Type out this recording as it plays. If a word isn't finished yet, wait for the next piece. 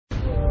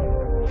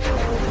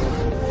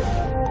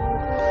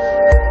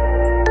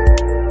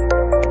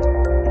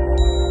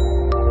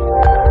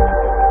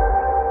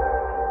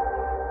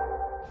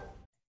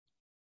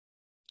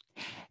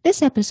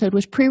This episode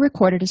was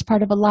pre-recorded as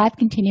part of a live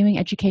continuing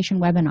education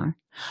webinar.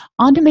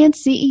 On-demand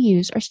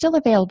CEUs are still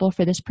available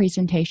for this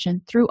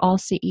presentation through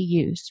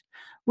AllCEUs.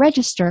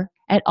 Register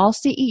at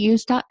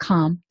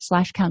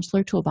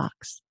allceus.com/counselor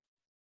toolbox.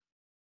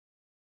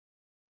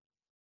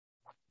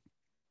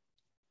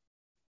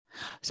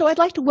 So I'd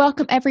like to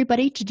welcome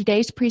everybody to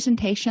today's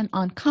presentation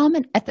on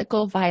common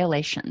ethical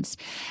violations.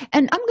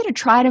 And I'm going to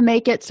try to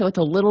make it so it's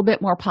a little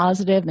bit more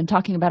positive than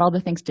talking about all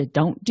the things to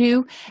don't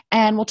do.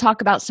 And we'll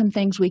talk about some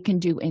things we can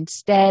do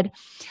instead.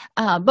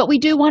 But we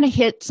do want to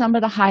hit some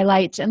of the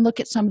highlights and look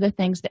at some of the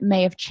things that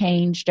may have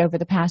changed over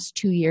the past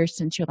 2 years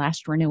since your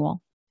last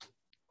renewal.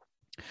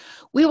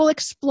 We will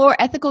explore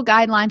ethical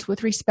guidelines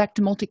with respect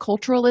to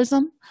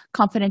multiculturalism,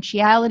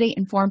 confidentiality,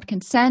 informed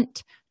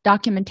consent,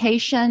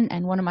 documentation,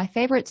 and one of my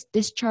favorites,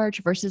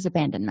 discharge versus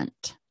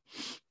abandonment.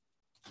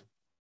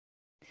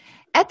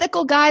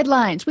 Ethical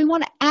guidelines. We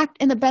want to act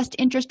in the best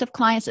interest of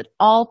clients at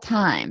all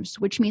times,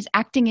 which means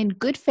acting in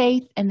good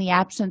faith in the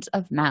absence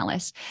of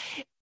malice.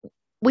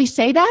 We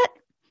say that,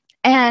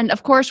 and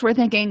of course we're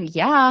thinking,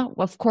 yeah,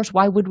 well, of course,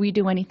 why would we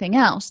do anything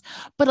else?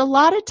 But a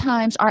lot of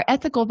times our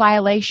ethical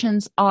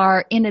violations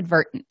are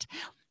inadvertent.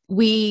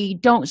 We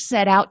don't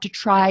set out to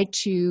try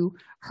to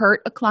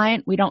hurt a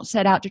client. We don't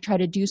set out to try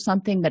to do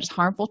something that is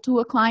harmful to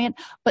a client,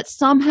 but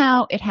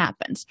somehow it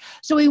happens.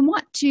 So we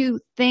want to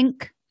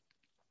think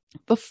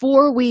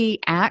before we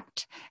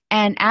act,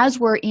 and as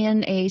we're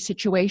in a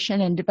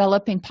situation and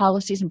developing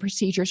policies and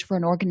procedures for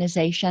an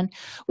organization,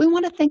 we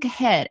want to think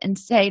ahead and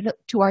say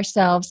to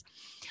ourselves,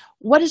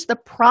 what is the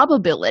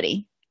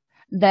probability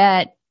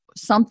that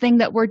something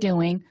that we're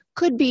doing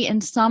could be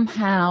in some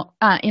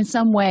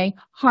way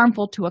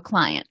harmful to a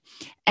client?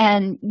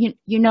 And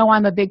you know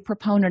I'm a big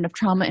proponent of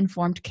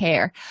trauma-informed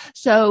care.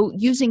 So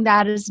using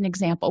that as an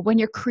example, when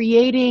you're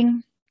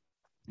creating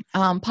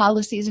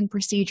policies and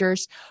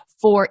procedures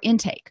for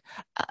intake.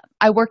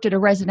 I worked at a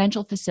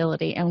residential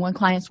facility, and when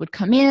clients would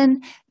come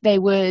in, they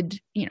would,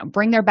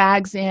 bring their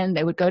bags in,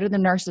 they would go to the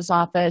nurse's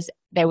office,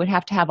 they would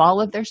have to have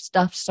all of their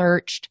stuff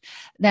searched.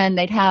 Then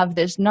they'd have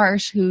this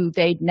nurse who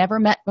they'd never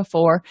met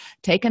before,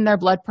 taking their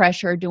blood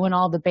pressure, doing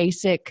all the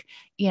basic,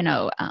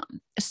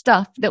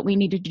 stuff that we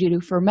needed to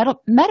do for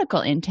medical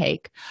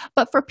intake.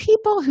 But for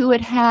people who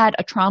had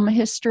a trauma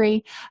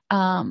history,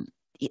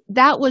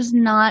 that was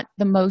not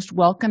the most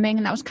welcoming,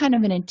 and that was kind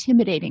of an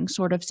intimidating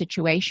sort of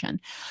situation.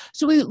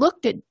 So we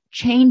looked at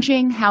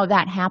changing how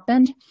that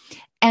happened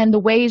and the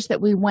ways that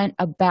we went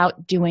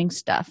about doing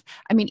stuff.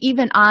 I mean,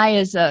 even I,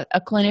 as a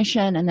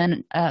clinician and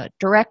then a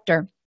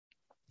director,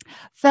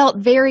 felt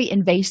very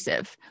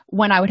invasive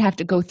when I would have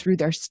to go through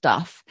their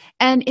stuff.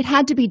 And it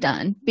had to be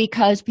done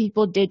because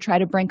people did try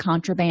to bring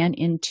contraband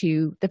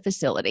into the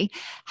facility.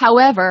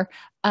 However,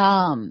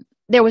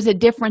 there was a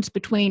difference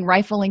between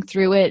rifling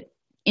through it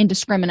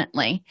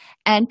indiscriminately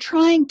and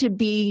trying to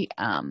be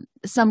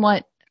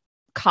somewhat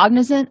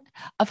cognizant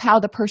of how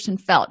the person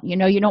felt.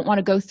 You don't want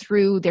to go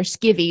through their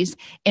skivvies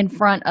in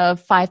front of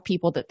 5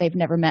 people that they've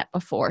never met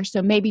before.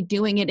 So maybe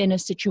doing it in a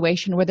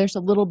situation where there's a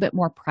little bit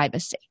more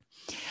privacy.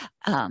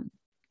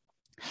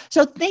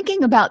 So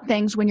thinking about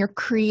things when you're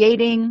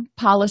creating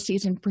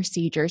policies and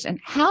procedures, and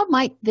how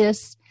might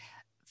this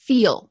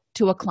feel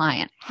to a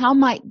client? How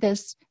might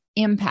this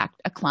impact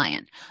a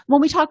client?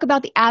 When we talk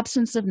about the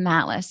absence of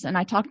malice, and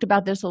I talked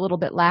about this a little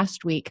bit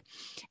last week,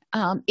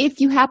 if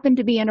you happen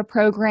to be in a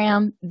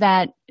program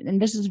that,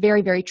 and this is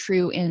very, very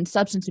true in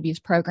substance abuse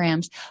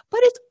programs, but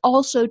it's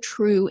also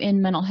true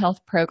in mental health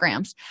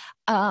programs.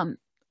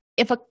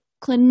 If a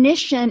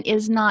clinician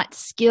is not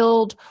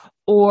skilled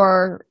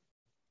or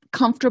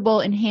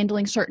comfortable in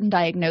handling certain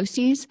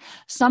diagnoses,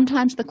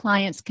 sometimes the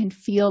clients can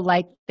feel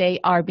like they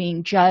are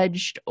being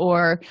judged,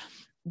 or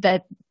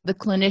that the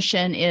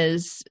clinician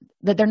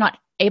that they're not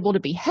able to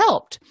be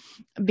helped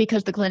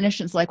because the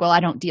clinician's like, well, I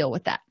don't deal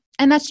with that.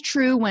 And that's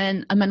true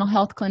when a mental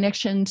health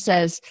clinician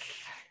says,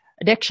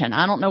 addiction,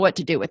 I don't know what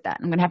to do with that,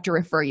 I'm going to have to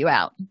refer you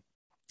out.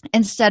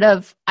 Instead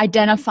of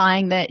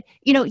identifying that,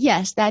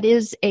 yes, that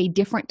is a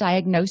different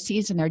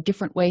diagnosis and there are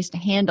different ways to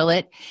handle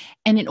it.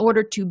 And in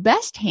order to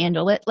best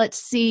handle it, let's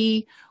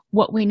see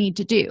what we need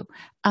to do.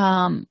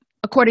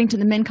 According to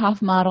the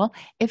Minkoff model,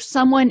 if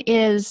someone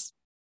is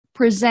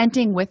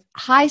presenting with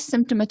high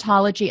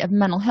symptomatology of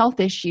mental health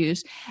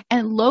issues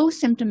and low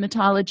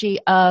symptomatology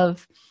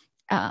of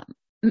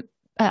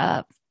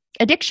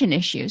addiction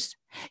issues,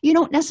 you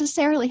don't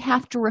necessarily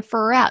have to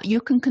refer out.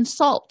 You can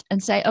consult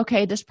and say,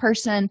 okay, this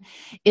person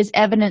is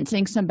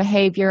evidencing some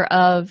behavior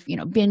of,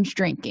 binge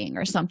drinking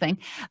or something,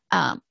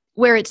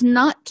 where it's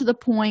not to the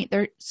point,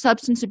 their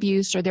substance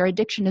abuse or their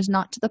addiction is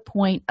not to the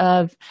point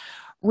of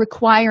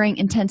requiring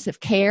intensive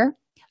care.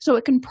 So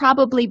it can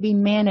probably be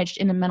managed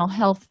in a mental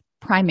health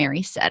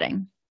primary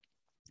setting.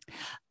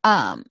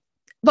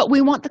 But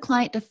we want the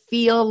client to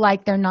feel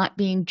like they're not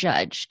being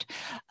judged.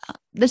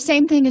 The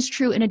same thing is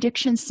true in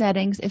addiction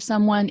settings if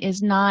someone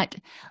is not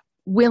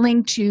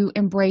willing to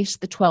embrace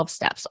the 12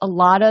 steps. A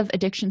lot of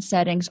addiction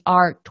settings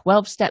are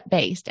 12-step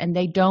based, and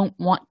they don't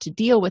want to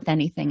deal with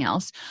anything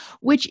else,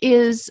 which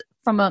is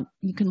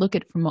you can look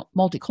at it from a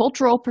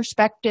multicultural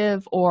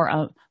perspective or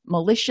a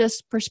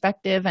malicious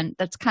perspective, and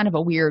that's kind of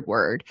a weird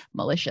word,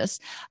 malicious.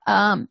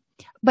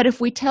 But if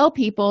we tell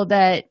people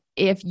that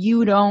if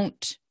you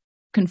don't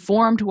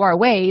conform to our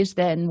ways,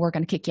 then we're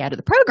going to kick you out of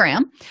the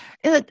program,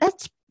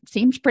 that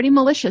seems pretty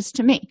malicious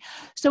to me.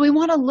 So we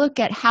want to look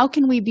at how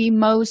can we be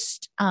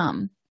most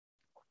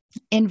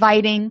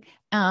inviting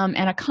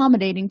and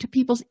accommodating to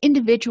people's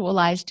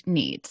individualized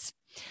needs.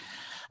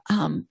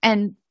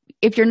 And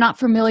if you're not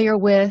familiar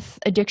with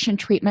addiction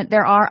treatment,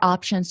 there are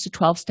options to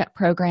 12-step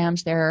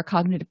programs. There are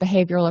cognitive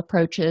behavioral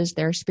approaches,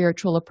 there are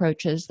spiritual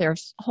approaches,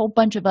 there's a whole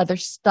bunch of other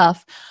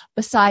stuff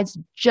besides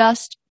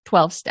just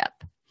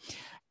 12-step.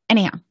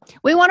 Anyhow,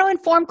 we want to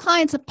inform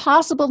clients of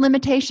possible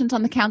limitations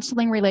on the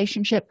counseling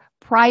relationship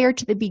prior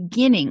to the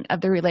beginning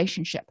of the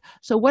relationship.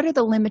 So what are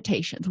the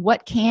limitations?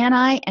 What can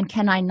I and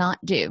can I not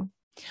do?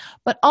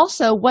 But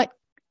also, what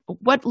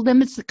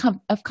limits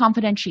of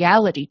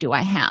confidentiality do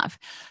I have?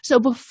 So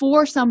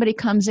before somebody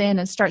comes in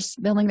and starts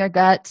spilling their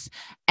guts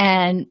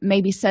and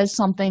maybe says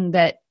something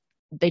that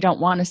they don't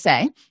want to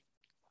say,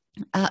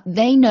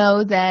 they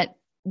know that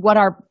what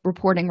our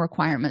reporting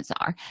requirements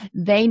are.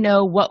 They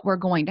know what we're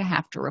going to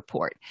have to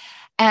report.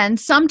 And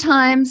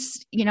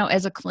sometimes,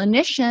 as a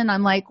clinician,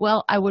 I'm like,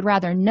 well, I would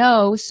rather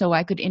know so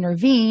I could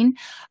intervene.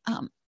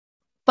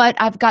 But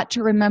I've got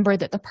to remember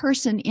that the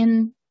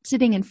person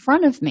sitting in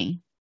front of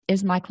me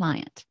is my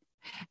client.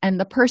 And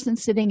the person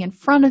sitting in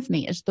front of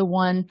me is the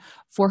one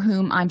for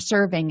whom I'm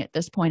serving at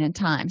this point in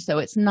time. So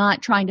it's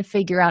not trying to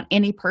figure out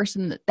any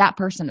person that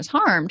person is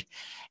harmed.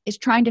 It's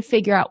trying to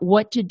figure out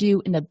what to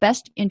do in the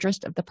best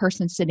interest of the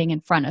person sitting in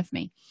front of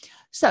me.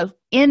 So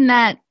in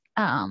that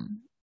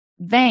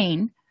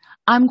vein,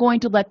 I'm going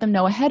to let them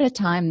know ahead of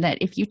time that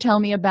if you tell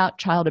me about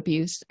child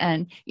abuse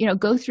and,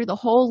 go through the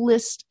whole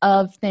list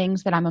of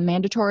things that I'm a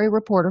mandatory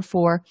reporter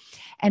for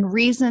and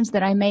reasons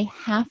that I may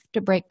have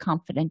to break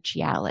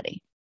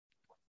confidentiality.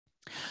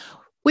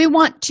 We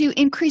want to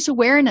increase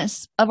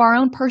awareness of our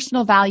own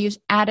personal values,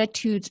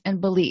 attitudes,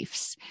 and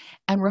beliefs,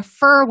 and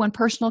refer when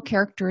personal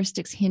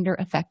characteristics hinder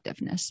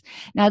effectiveness.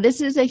 Now,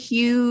 this is a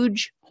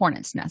huge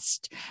hornet's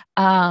nest.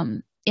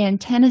 In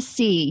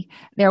Tennessee,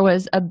 there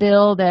was a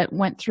bill that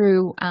went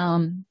through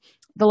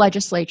the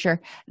legislature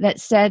that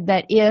said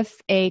that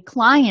if a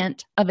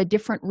client of a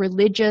different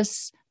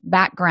religious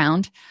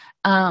background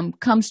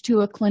comes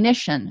to a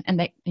clinician, and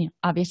they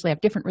obviously have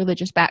different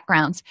religious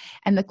backgrounds,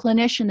 and the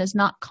clinician is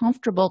not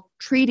comfortable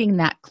treating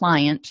that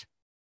client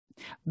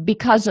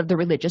because of the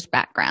religious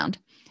background,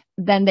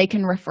 then they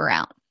can refer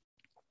out.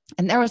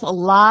 And there was a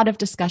lot of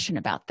discussion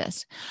about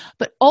this.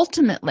 But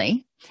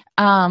ultimately,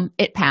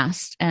 it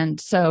passed. And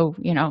so,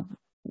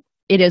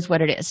 it is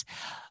what it is.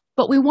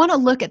 But we want to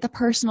look at the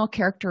personal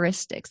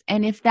characteristics.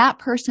 And if that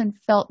person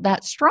felt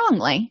that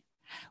strongly,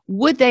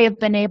 would they have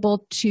been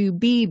able to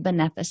be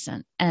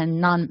beneficent and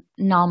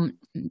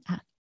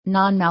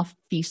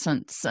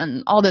non-malfeasance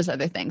and all those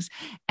other things,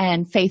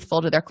 and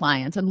faithful to their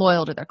clients and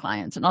loyal to their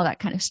clients and all that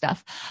kind of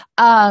stuff?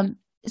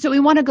 So we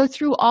want to go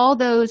through all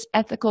those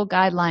ethical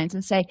guidelines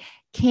and say,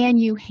 can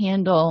you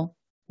handle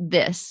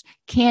this?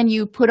 Can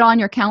you put on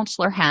your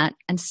counselor hat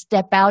and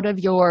step out of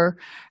your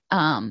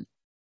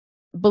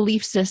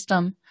belief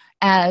system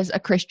as a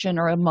Christian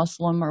or a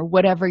Muslim or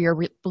whatever your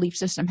belief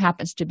system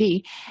happens to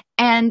be,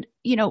 and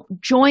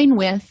join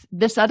with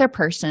this other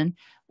person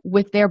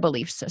with their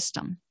belief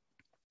system?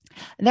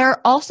 There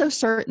are also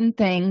certain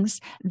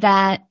things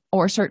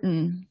or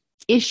certain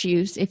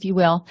issues, if you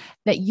will,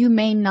 that you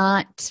may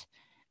not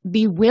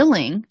be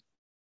willing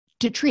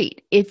to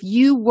treat. If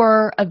you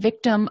were a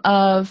victim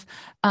of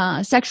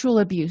sexual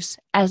abuse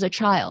as a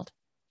child,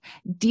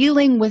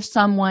 dealing with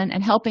someone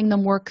and helping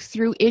them work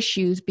through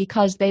issues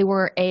because they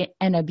were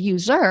an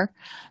abuser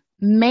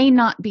may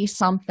not be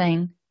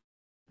something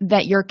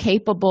that you're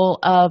capable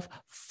of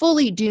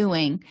fully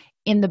doing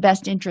in the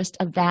best interest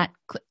of that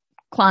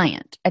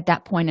client at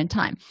that point in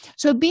time.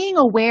 So being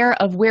aware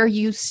of where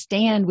you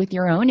stand with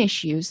your own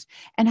issues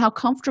and how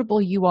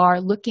comfortable you are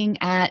looking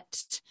at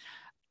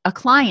a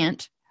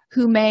client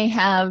who may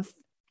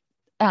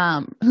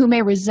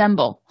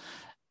resemble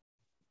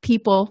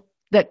people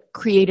that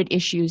created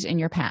issues in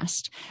your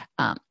past.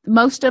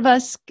 Most of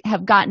us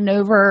have gotten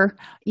over,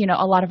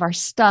 a lot of our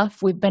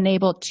stuff. We've been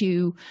able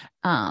to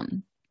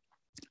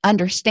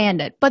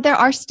understand it, but there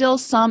are still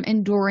some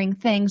enduring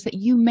things that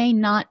you may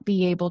not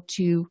be able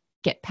to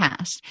get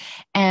past.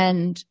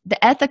 And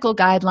the ethical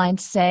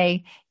guidelines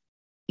say,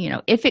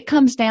 if it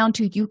comes down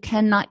to you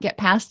cannot get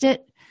past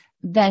it,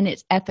 then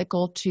it's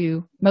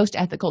most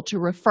ethical to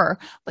refer.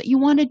 But you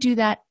want to do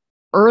that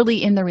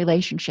early in the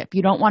relationship.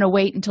 You don't want to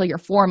wait until you're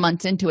 4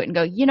 months into it and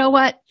go, you know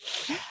what?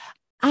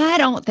 I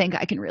don't think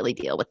I can really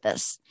deal with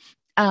this.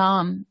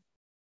 And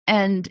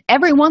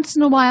every once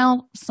in a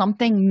while,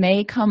 something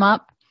may come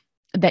up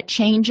that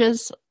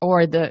changes,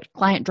 or the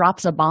client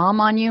drops a bomb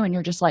on you and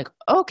you're just like,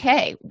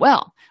 okay,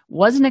 well,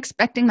 wasn't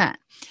expecting that.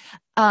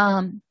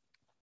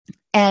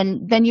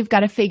 And then you've got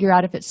to figure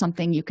out if it's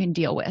something you can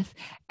deal with.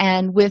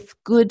 And with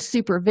good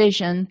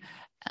supervision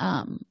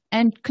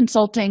and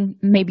consulting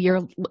maybe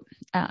your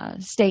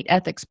state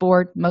ethics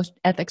board. Most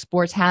ethics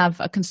boards have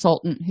a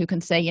consultant who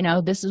can say,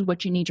 this is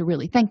what you need to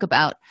really think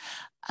about.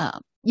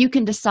 You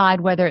can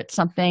decide whether it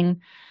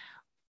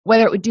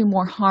would do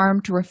more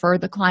harm to refer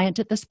the client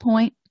at this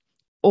point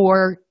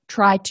or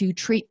try to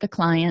treat the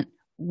client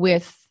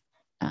with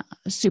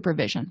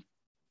supervision.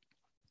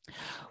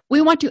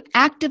 We want to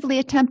actively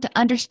attempt to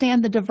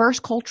understand the diverse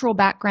cultural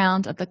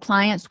backgrounds of the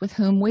clients with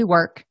whom we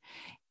work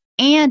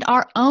and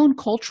our own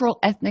cultural,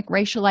 ethnic,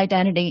 racial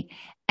identity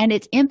and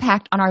its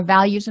impact on our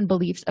values and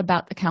beliefs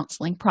about the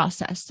counseling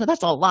process. So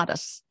that's a lot of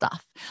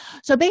stuff.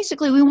 So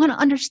basically, we want to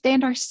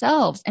understand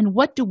ourselves and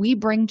what do we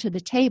bring to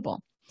the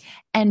table.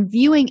 And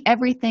viewing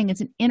everything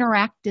as an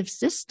interactive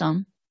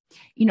system,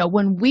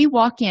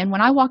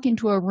 when I walk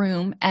into a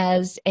room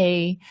as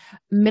a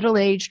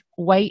middle-aged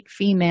white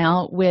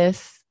female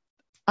with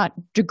a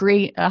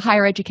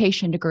higher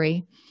education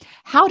degree,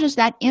 how does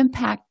that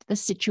impact the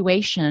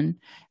situation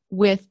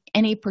with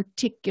any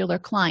particular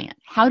client?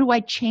 How do I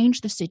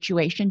change the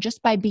situation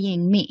just by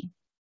being me?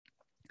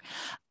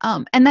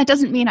 And that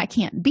doesn't mean I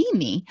can't be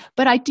me,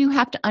 but I do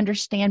have to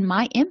understand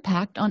my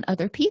impact on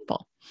other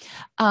people.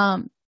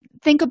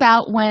 Think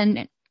about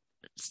when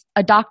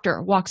a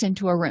doctor walks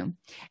into a room,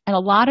 and a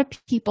lot of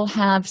people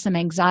have some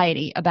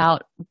anxiety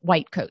about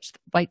white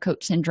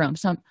coat syndrome.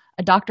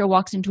 A doctor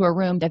walks into a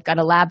room, they've got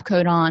a lab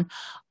coat on,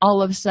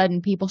 all of a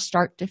sudden people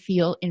start to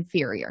feel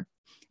inferior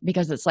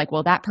because it's like,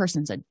 well, that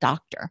person's a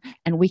doctor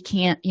and we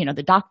can't,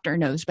 the doctor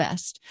knows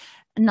best.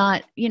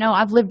 Not,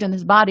 I've lived in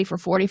this body for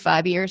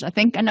 45 years. I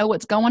think I know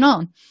what's going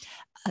on.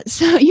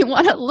 So you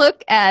want to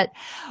look at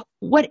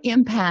what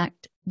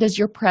impact does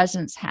your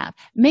presence have?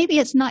 Maybe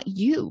it's not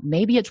you.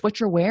 Maybe it's what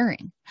you're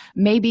wearing.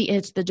 Maybe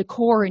it's the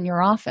decor in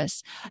your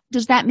office.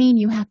 Does that mean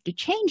you have to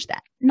change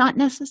that? Not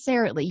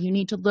necessarily. You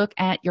need to look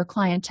at your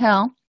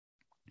clientele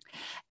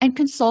and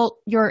consult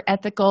your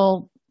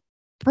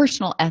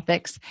personal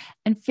ethics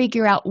and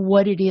figure out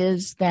what it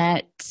is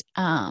that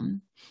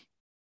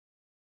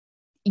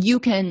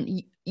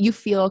you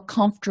feel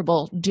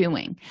comfortable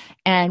doing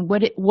and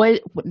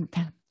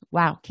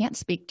can't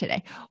speak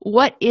today.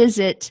 What is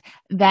it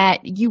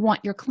that you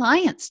want your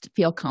clients to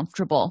feel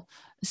comfortable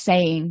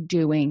saying,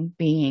 doing,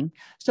 being?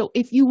 So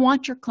if you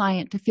want your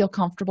client to feel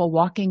comfortable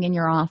walking in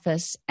your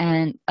office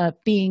and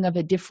being of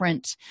a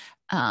different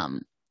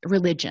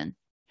religion,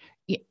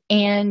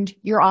 and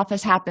your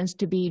office happens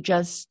to be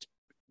just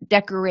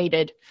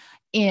decorated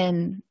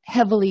in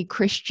heavily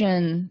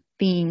Christian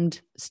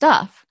themed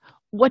stuff,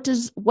 what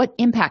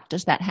impact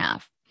does that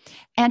have?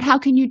 And how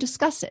can you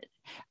discuss it?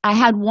 I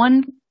had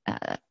one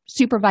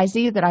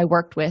supervisee that I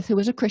worked with who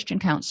was a Christian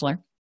counselor,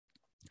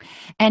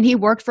 and he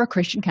worked for a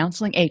Christian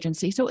counseling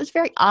agency. So it was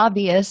very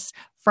obvious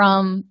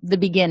from the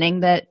beginning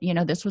that,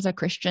 this was a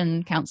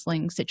Christian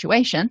counseling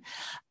situation.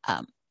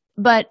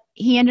 But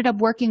he ended up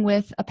working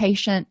with a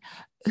patient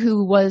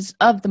who was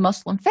of the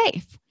Muslim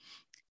faith.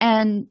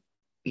 And,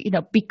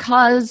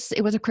 because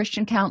it was a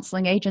Christian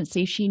counseling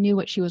agency, she knew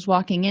what she was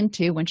walking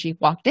into when she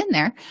walked in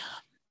there.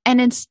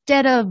 And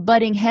instead of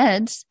butting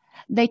heads,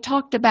 they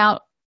talked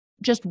about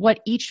just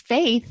what each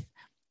faith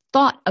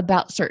thought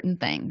about certain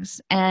things.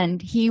 And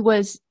he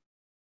was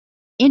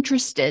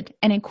interested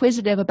and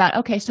inquisitive about,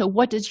 okay, so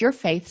what does your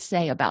faith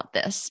say about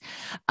this?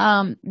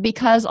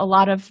 Because a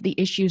lot of the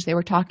issues they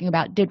were talking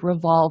about did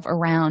revolve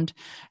around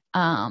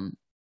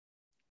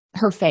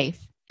her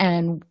faith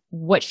and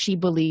what she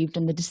believed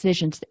and the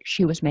decisions that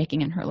she was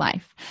making in her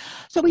life.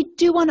 So we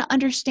do want to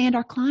understand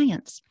our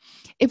clients.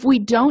 If we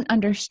don't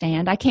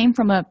understand, I came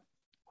from a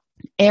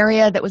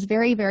area that was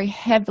very, very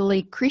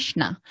heavily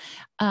Krishna,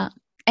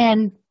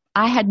 and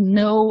I had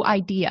no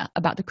idea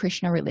about the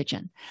Krishna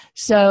religion.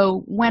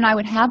 So when I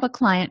would have a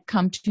client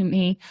come to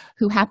me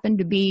who happened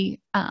to be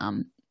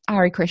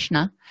Hare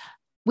Krishna,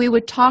 we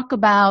would talk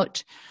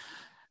about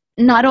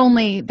not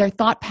only their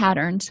thought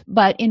patterns,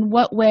 but in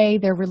what way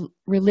their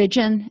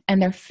religion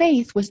and their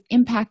faith was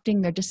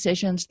impacting their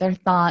decisions, their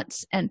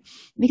thoughts. And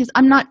because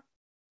I'm not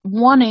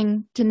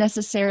wanting to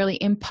necessarily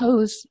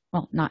impose,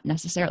 not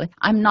necessarily,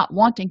 I'm not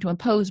wanting to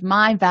impose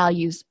my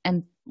values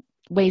and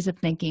ways of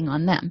thinking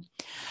on them.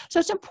 So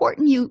it's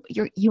important you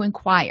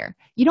inquire.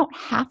 You don't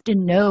have to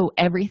know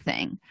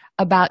everything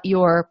about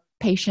your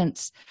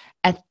patient's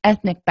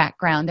ethnic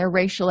background, their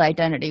racial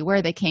identity,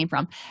 where they came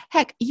from.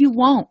 Heck, you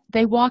won't.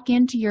 They walk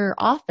into your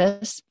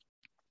office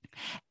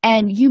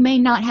and you may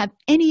not have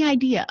any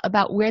idea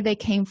about where they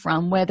came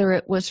from, whether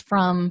it was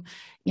from,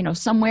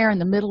 somewhere in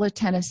the middle of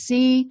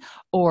Tennessee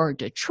or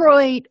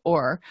Detroit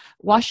or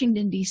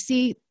Washington,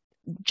 D.C.,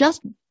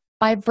 just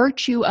by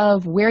virtue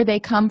of where they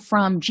come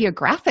from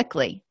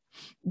geographically.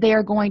 They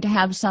are going to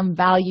have some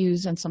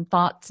values and some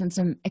thoughts and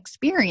some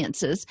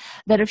experiences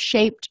that have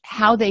shaped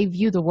how they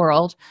view the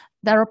world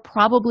that are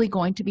probably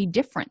going to be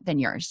different than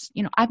yours.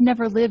 I've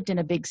never lived in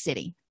a big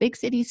city. Big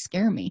cities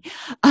scare me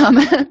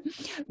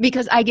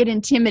because I get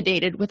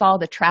intimidated with all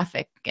the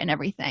traffic and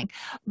everything.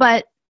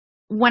 But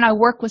when I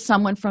work with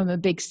someone from a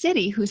big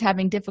city who's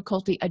having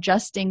difficulty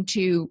adjusting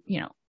to,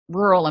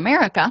 rural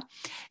America,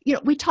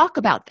 we talk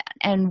about that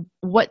and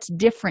what's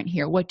different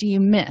here. What do you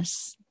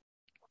miss?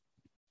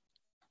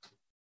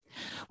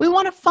 We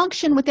want to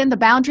function within the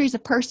boundaries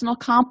of personal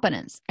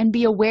competence and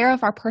be aware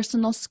of our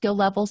personal skill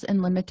levels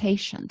and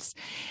limitations.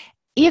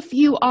 If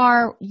you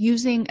are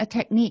using a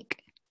technique,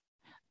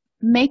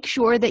 make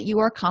sure that you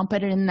are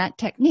competent in that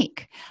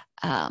technique.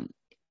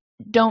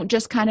 Don't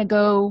just kind of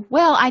go,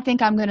 well, I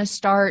think I'm going to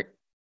start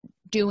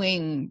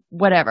doing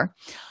whatever.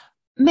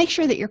 Make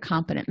sure that you're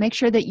competent. Make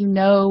sure that you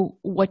know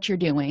what you're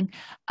doing.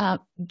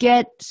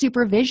 Get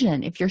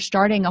supervision if you're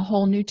starting a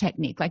whole new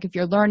technique, like if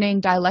you're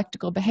learning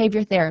dialectical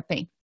behavior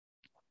therapy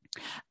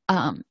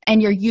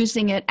and you're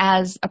using it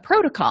as a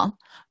protocol,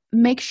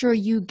 make sure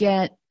you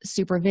get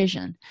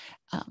supervision.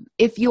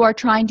 If you are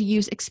trying to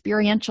use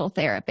experiential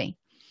therapy,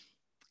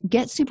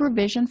 get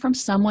supervision from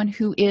someone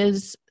who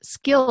is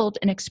skilled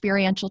in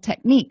experiential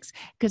techniques,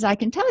 because I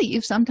can tell you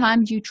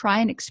sometimes you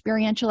try an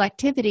experiential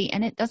activity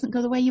and it doesn't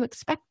go the way you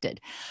expected,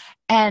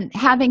 and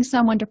having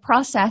someone to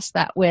process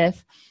that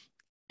with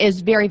is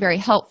very, very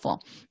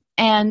helpful,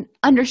 and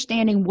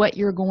understanding what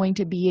you're going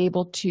to be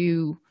able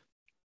to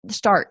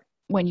start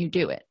when you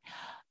do it.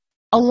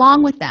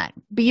 Along with that,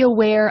 be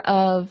aware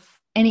of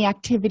any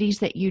activities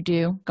that you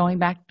do, going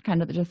back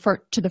kind of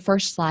to the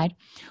first slide,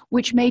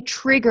 which may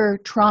trigger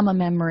trauma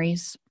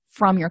memories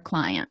from your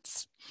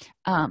clients.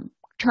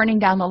 Turning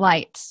down the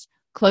lights,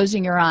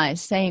 closing your eyes,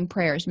 saying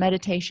prayers,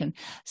 meditation.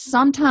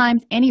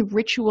 Sometimes any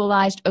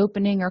ritualized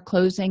opening or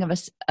closing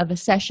of a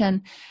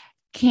session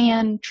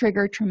can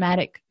trigger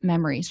traumatic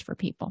memories for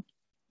people.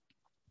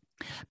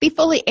 Be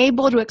fully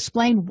able to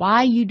explain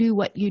why you do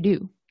what you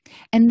do.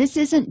 And this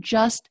isn't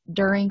just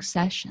during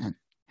session.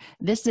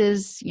 This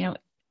is,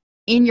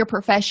 in your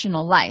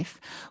professional life.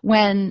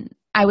 When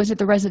I was at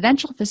the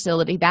residential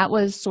facility, that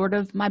was sort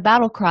of my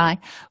battle cry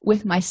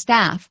with my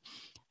staff.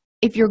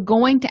 If you're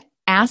going to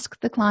ask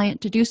the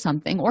client to do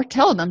something or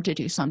tell them to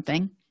do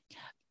something,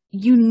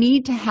 you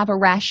need to have a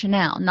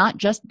rationale, not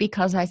just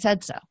because I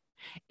said so.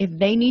 If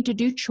they need to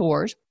do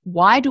chores,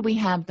 why do we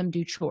have them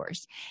do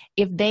chores?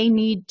 If they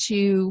need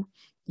to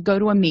go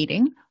to a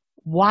meeting,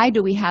 why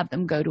do we have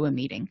them go to a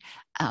meeting?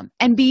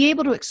 And be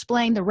able to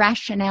explain the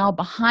rationale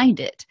behind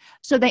it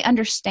so they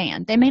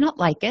understand. They may not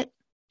like it,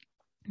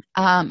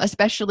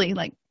 especially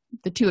like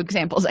the two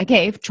examples I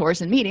gave,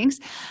 chores and meetings,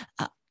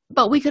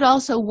 but we could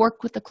also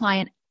work with the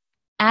client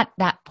at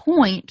that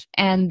point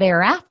and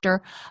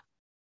thereafter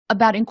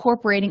about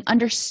incorporating,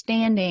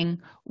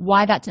 understanding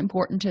why that's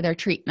important to their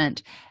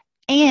treatment.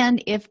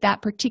 And if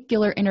that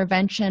particular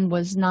intervention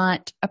was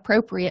not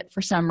appropriate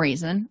for some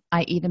reason,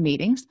 i.e. the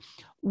meetings,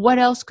 what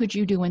else could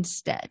you do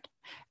instead?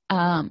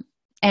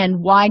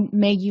 And why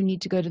may you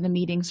need to go to the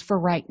meetings for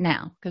right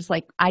now? Because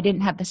I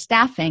didn't have the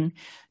staffing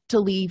to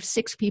leave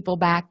 6 people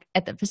back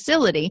at the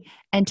facility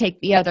and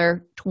take the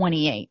other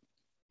 28.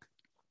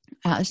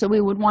 So we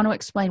would want to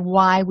explain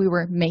why we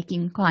were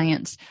making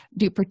clients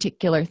do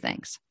particular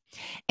things.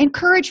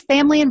 Encourage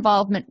family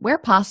involvement where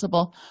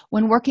possible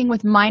when working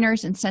with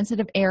minors in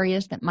sensitive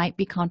areas that might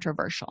be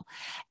controversial.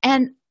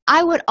 And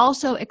I would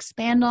also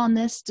expand on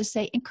this to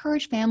say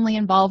encourage family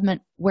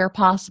involvement where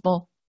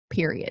possible,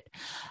 period.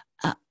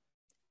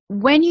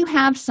 When you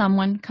have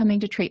someone coming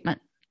to treatment,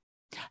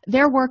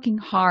 they're working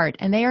hard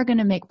and they are going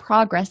to make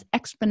progress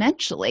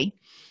exponentially.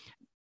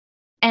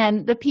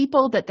 And the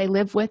people that they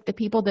live with, the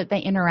people that they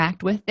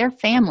interact with, their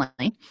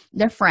family,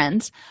 their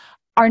friends,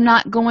 are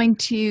not going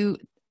to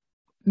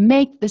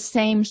make the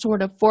same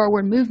sort of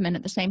forward movement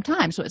at the same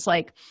time. So it's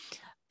like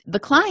the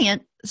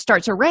client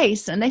starts a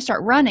race and they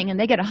start running and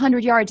they get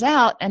 100 yards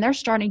out and they're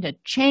starting to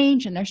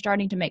change and they're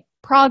starting to make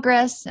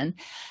progress, and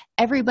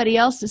everybody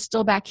else is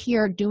still back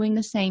here doing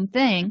the same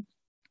thing.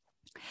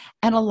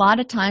 And a lot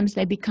of times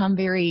they become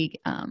very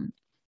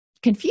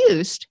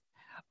confused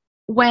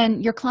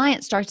when your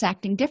client starts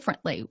acting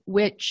differently,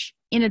 which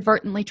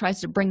inadvertently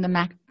tries to bring them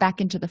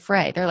back into the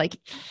fray. They're like,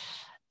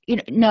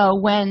 no,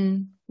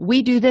 when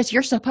we do this,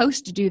 you're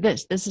supposed to do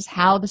this. This is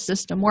how the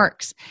system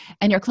works.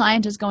 And your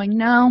client is going,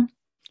 no,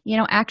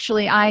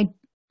 actually,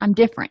 I'm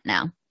different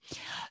now.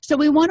 So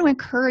we want to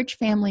encourage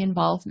family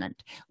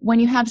involvement.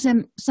 When you have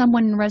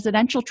someone in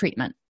residential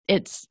treatment,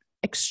 it's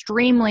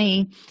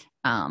extremely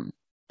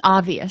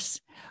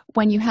obvious.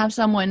 When you have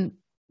someone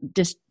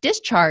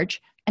discharge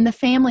and the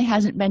family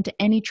hasn't been to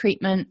any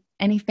treatment,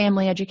 any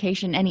family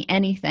education,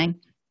 anything,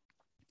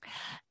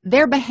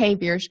 their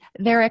behaviors,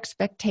 their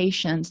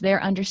expectations,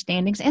 their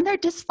understandings, and their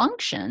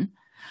dysfunction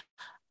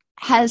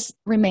has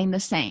remained the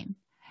same.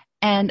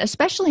 And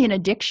especially in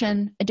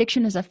addiction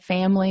is a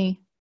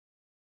family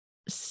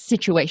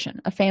situation,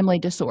 a family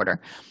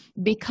disorder,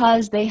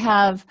 because they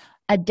have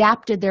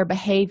adapted their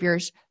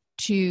behaviors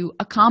to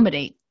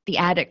accommodate the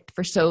addict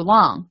for so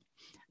long.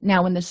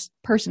 Now, when this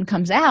person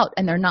comes out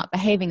and they're not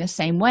behaving the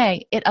same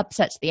way, it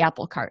upsets the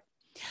apple cart.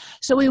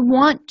 So we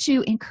want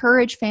to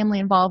encourage family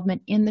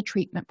involvement in the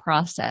treatment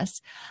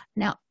process.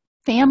 Now,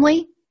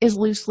 family is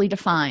loosely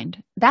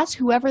defined. That's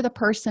whoever the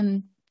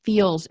person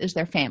feels is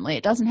their family.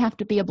 It doesn't have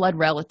to be a blood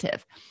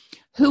relative.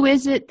 Who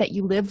is it that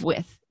you live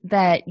with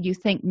that you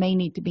think may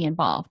need to be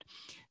involved?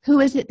 Who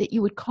is it that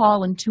you would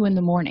call in 2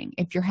 a.m.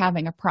 if you're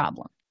having a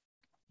problem?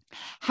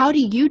 How do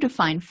you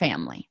define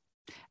family?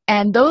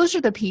 And those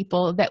are the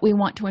people that we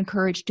want to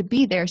encourage to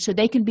be there so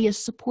they can be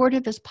as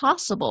supportive as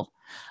possible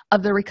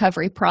of the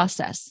recovery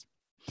process.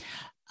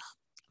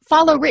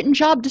 Follow written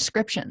job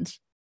descriptions.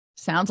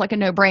 Sounds like a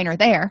no-brainer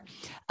there.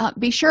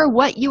 Be sure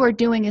what you are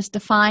doing is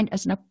defined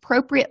as an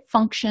appropriate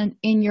function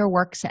in your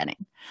work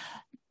setting.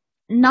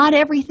 Not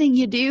everything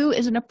you do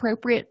is an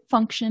appropriate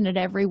function in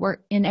every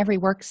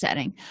work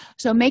setting.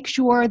 So make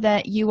sure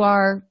that you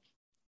are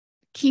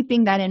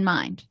keeping that in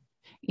mind.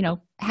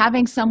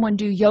 Having someone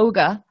do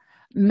yoga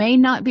may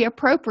not be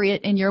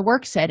appropriate in your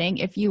work setting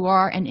if you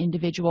are an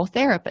individual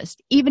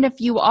therapist, even if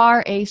you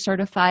are a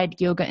certified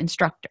yoga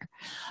instructor.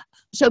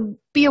 So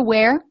be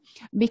aware,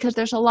 because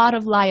there's a lot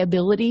of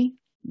liability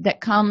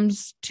that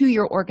comes to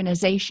your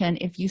organization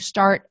if you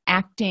start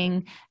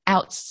acting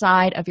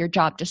outside of your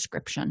job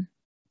description.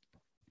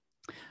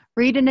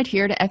 Read and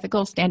adhere to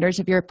ethical standards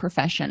of your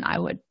profession. I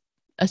would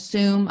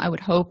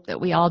hope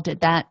that we all did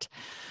that.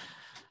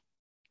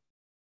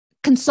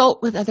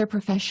 Consult with other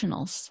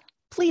professionals.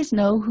 Please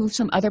know who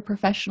some other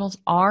professionals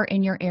are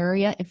in your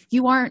area. If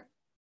you aren't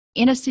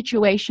in a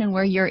situation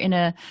where you're in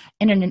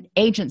an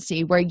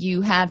agency where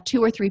you have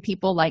 2 or 3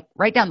 people like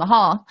right down the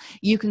hall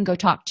you can go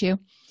talk to,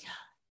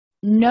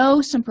 know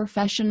some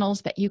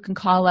professionals that you can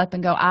call up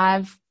and go,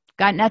 I've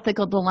got an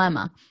ethical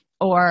dilemma,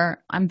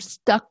 or I'm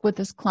stuck with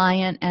this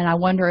client and I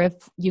wonder if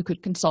you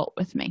could consult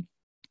with me.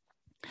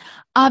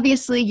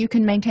 Obviously, you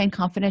can maintain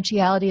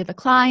confidentiality of the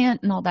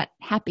client and all that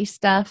happy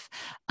stuff,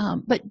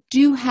 but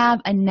do have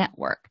a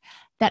network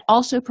that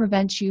also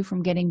prevents you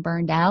from getting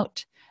burned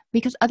out,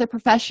 because other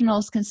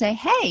professionals can say,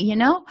 hey,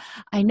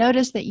 I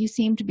noticed that you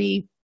seem to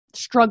be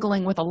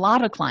struggling with a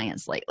lot of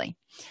clients lately.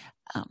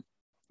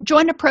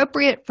 Join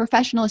appropriate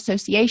professional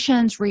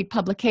associations, read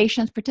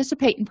publications,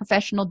 participate in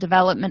professional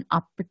development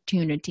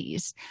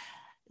opportunities.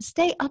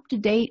 Stay up to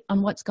date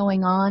on what's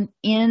going on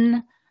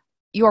in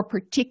your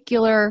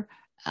particular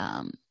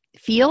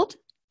field,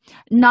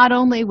 not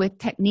only with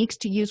techniques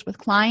to use with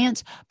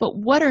clients, but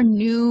what are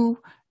new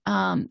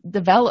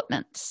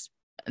developments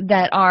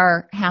that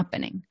are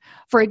happening.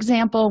 For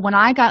example, when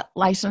I got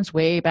licensed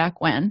way back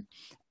when,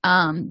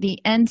 the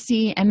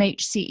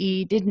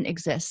NAADAC didn't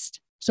exist.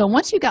 So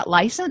once you got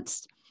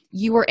licensed,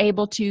 you were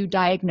able to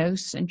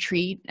diagnose and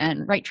treat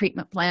and write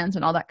treatment plans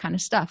and all that kind of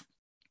stuff.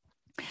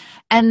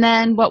 And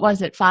then,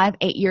 5-8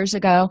 years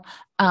ago,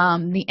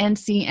 the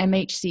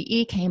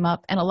NAADAC came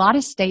up, and a lot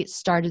of states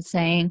started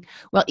saying,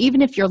 well,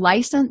 even if you're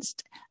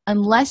licensed,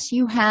 unless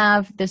you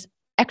have this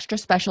extra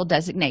special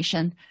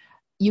designation,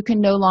 you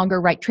can no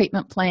longer write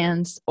treatment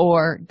plans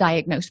or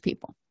diagnose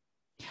people.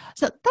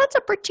 So that's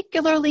a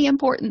particularly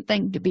important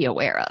thing to be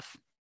aware of.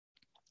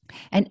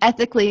 And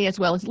ethically as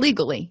well as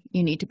legally,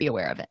 you need to be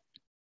aware of it.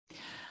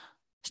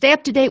 Stay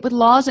up to date with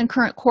laws and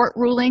current court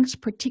rulings,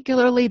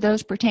 particularly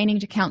those pertaining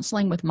to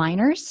counseling with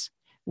minors.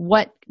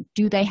 What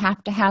do they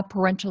have to have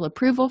parental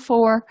approval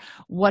for?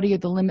 What are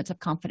the limits of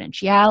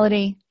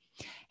confidentiality?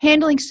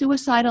 Handling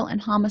suicidal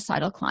and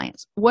homicidal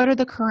clients. What are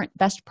the current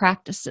best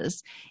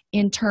practices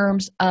in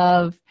terms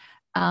of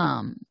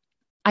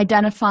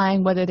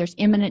identifying whether there's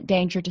imminent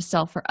danger to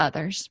self or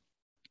others?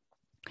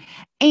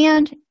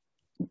 And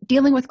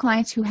dealing with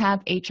clients who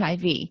have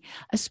HIV,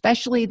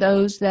 especially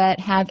those that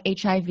have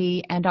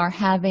HIV and are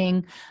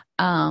having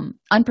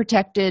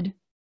unprotected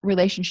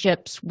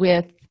relationships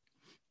with,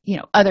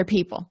 other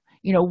people.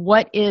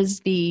 What is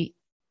the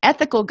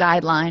ethical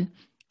guideline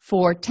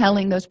for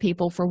telling those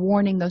people, for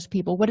warning those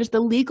people? What is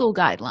the legal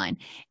guideline?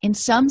 In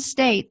some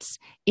states,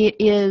 it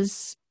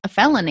is a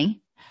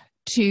felony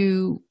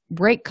to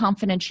break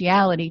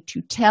confidentiality,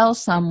 to tell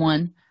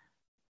someone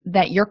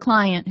that your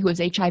client who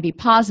is HIV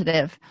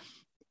positive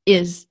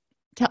is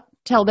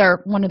tell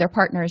one of their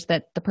partners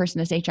that the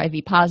person is HIV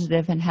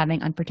positive and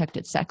having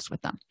unprotected sex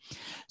with them.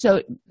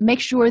 So make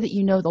sure that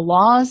you know the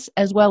laws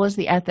as well as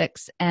the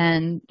ethics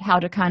and how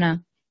to kind of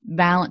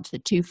balance the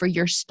two for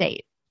your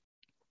state.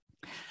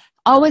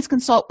 Always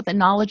consult with a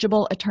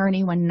knowledgeable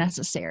attorney when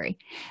necessary.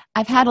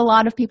 I've had a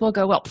lot of people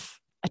go, well,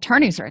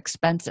 attorneys are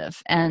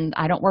expensive and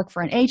I don't work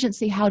for an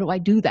agency. How do I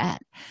do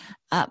that?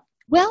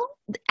 Well,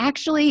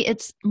 actually,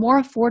 it's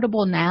more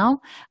affordable now.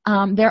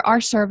 There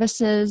are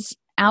services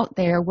out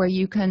there where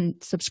you can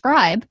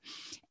subscribe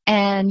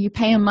and you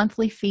pay a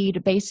monthly fee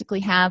to basically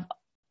have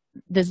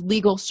this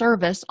legal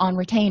service on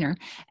retainer.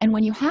 And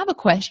when you have a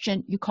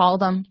question, you call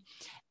them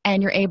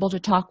and you're able to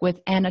talk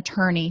with an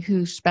attorney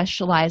who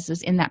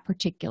specializes in that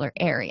particular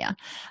area.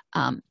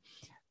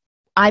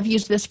 I've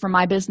used this for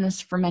my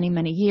business for many,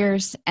 many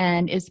years,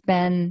 and it's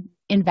been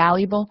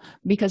invaluable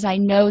because I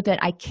know that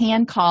I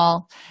can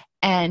call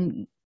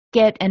and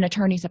get an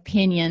attorney's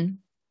opinion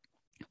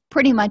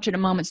pretty much at a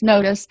moment's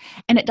notice,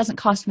 and it doesn't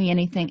cost me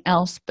anything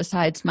else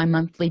besides my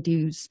monthly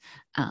dues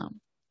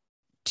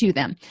to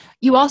them.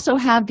 You also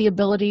have the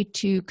ability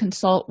to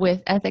consult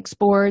with ethics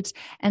boards,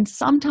 and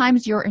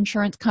sometimes your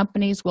insurance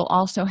companies will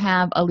also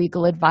have a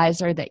legal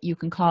advisor that you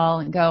can call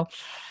and go,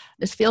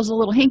 this feels a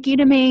little hinky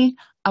to me.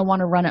 I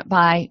want to run it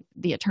by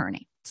the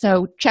attorney.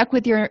 So check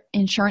with your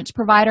insurance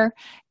provider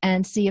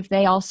and see if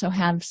they also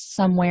have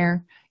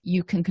somewhere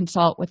you can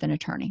consult with an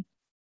attorney.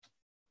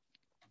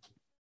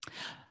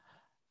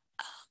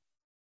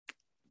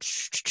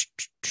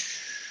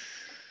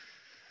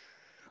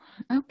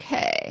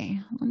 Okay,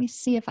 let me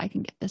see if I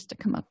can get this to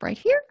come up right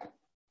here.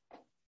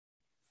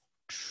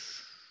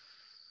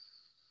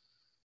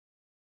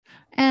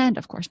 And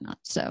of course not,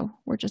 so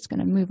we're just going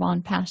to move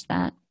on past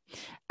that.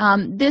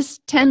 This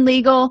 10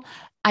 legal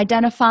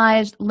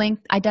identifies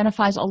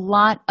a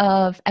lot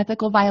of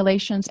ethical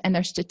violations and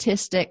their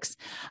statistics,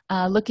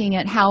 looking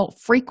at how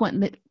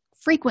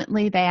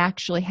frequently they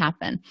actually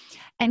happen.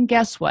 And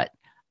guess what?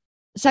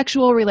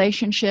 Sexual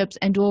relationships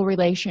and dual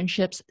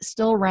relationships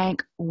still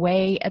rank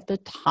way at the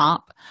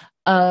top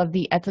of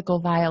the ethical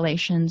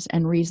violations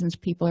and reasons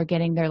people are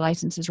getting their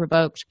licenses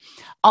revoked.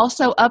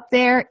 Also up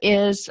there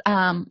is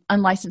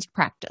unlicensed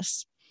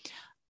practice.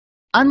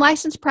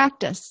 Unlicensed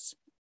practice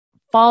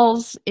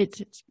falls,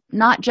 it's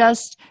not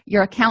just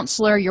you're a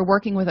counselor, you're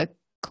working with a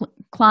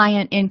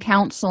client in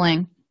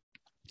counseling.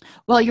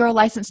 Well, you're a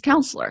licensed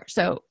counselor,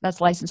 so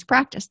that's licensed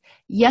practice.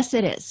 Yes,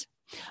 it is.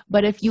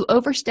 But if you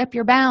overstep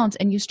your bounds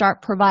and you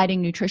start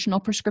providing nutritional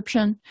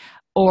prescription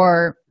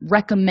or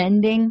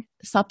recommending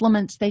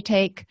supplements they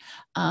take,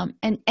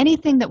 and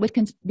anything that would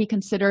be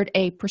considered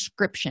a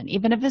prescription,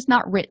 even if it's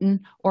not written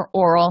or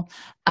oral,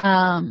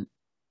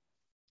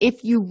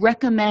 if you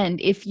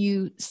recommend, if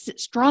you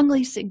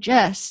strongly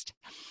suggest,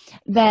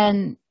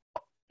 then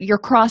you're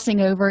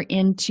crossing over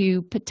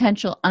into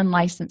potential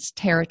unlicensed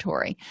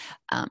territory.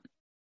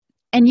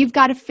 And you've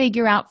got to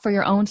figure out for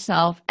your own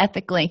self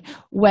ethically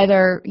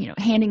whether,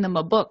 handing them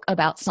a book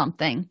about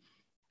something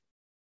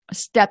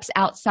steps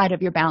outside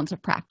of your bounds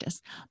of practice.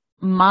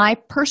 My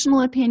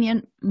personal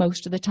opinion,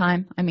 most of the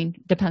time,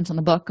 depends on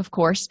the book, of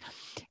course,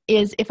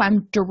 is if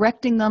I'm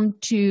directing them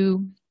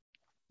to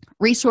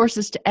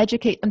resources to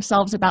educate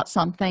themselves about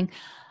something,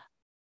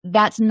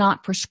 that's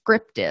not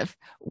prescriptive.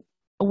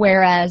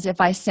 Whereas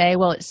if I say,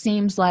 well, it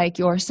seems like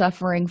you're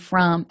suffering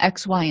from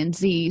X, Y, and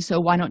Z, so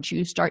why don't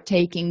you start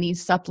taking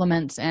these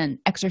supplements and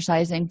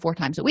exercising 4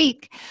 times a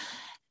week,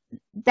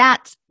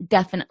 that's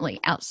definitely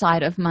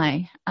outside of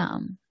my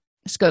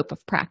scope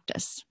of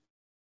practice.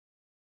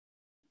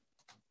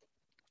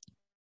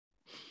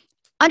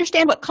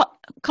 Understand what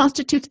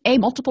constitutes a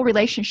multiple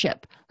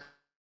relationship.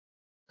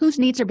 Whose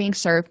needs are being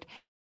served,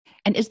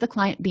 and is the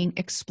client being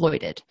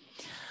exploited?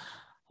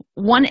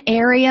 One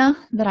area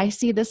that I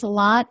see this a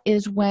lot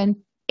is when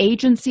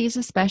agencies,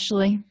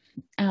 especially,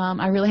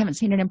 I really haven't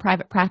seen it in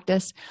private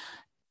practice,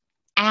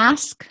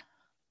 ask,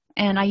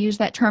 and I use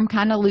that term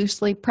kind of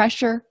loosely,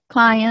 pressure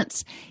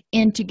clients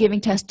into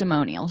giving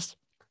testimonials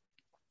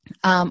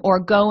or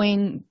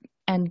going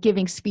and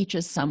giving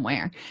speeches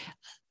somewhere.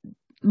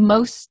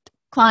 Most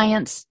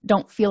clients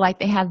don't feel like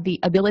they have the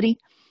ability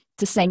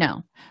to say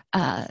no.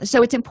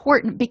 So it's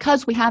important,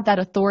 because we have that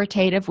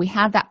authoritative, we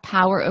have that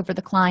power over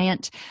the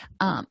client.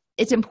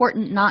 It's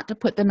important not to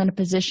put them in a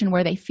position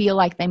where they feel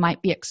like they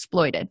might be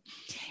exploited.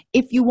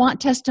 If you want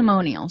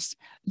testimonials,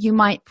 you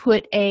might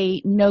put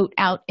a note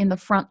out in the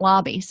front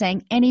lobby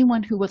saying,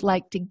 anyone who would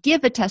like to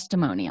give a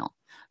testimonial,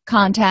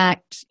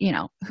 contact,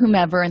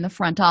 whomever in the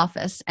front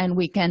office, and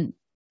we can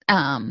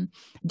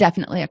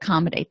definitely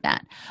accommodate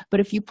that.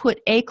 But if you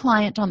put a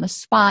client on the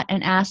spot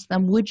and ask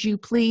them, would you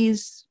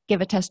please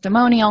give a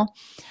testimonial,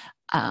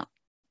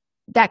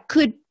 that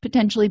could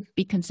potentially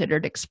be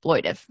considered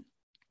exploitive.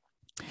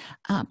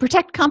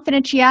 Protect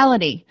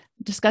confidentiality.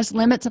 Discuss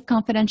limits of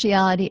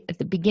confidentiality at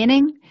the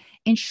beginning.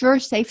 Ensure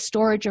safe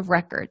storage of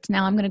records.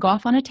 Now, I'm going to go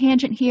off on a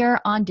tangent here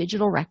on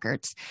digital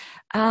records.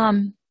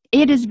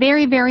 It is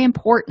very, very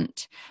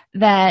important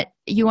that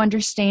you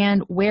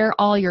understand where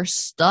all your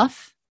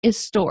stuff is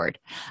stored.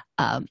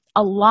 A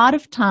lot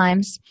of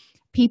times,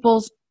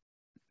 people's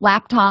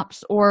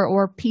laptops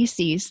or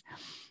PCs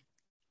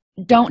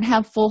don't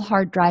have full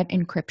hard drive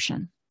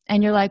encryption.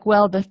 And you're like,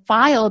 well, the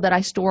file that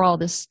I store all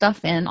this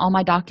stuff in, all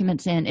my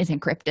documents in, is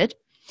encrypted.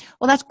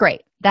 Well, that's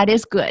great. That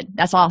is good.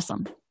 That's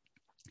awesome.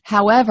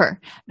 However,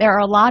 there are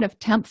a lot of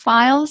temp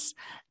files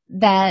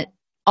that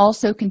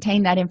also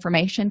contain that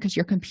information, because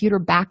your computer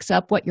backs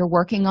up what you're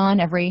working on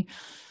every,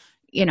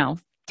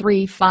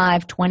 3,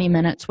 5, 20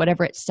 minutes,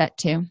 whatever it's set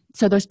to.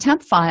 So those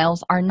temp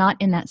files are not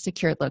in that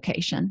secured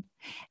location.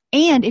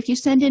 And if you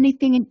send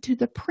anything into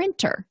the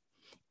printer,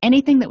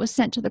 anything that was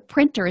sent to the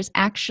printer is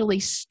actually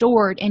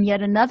stored in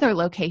yet another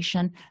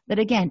location that,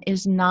 again,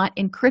 is not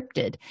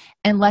encrypted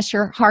unless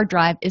your hard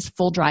drive is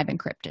full drive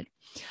encrypted.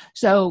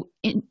 So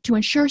to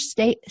ensure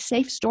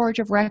safe storage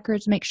of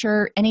records, make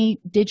sure any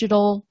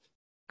digital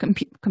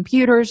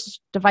computers,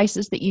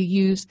 devices that you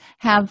use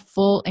have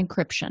full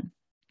encryption.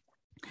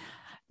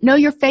 Know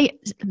your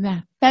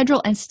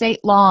federal and state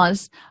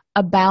laws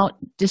about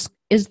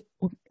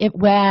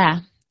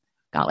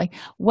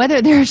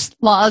whether there's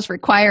laws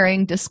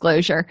requiring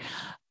disclosure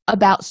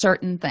about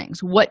certain things.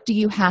 What do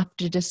you have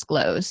to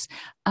disclose?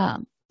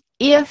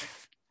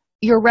 If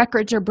your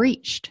records are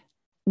breached,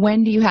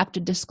 when do you have to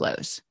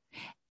disclose?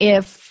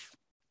 If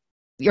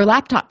your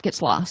laptop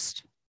gets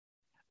lost,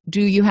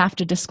 do you have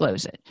to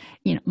disclose it?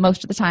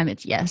 Most of the time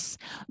it's yes.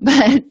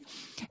 But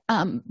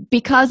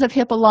because of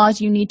HIPAA laws,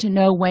 you need to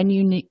know when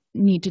you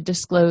need to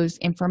disclose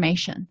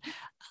information.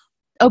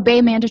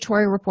 obey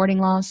mandatory reporting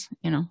laws,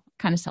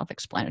 kind of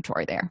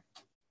self-explanatory there.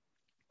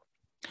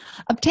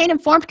 Obtain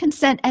informed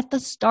consent at the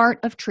start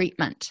of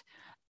treatment.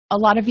 A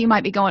lot of you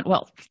might be going,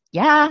 well,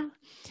 yeah.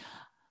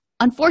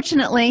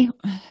 Unfortunately,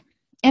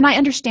 and I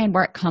understand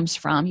where it comes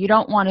from. You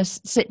don't want to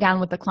sit down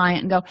with the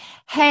client and go,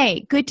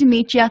 hey, good to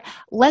meet you.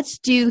 Let's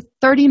do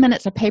 30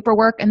 minutes of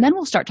paperwork, and then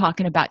we'll start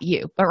talking about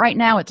you. But right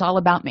now, it's all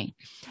about me.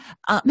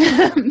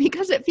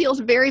 Because it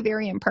feels very,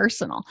 very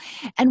impersonal.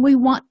 And we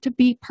want to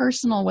be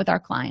personal with our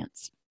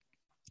clients.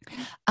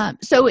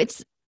 So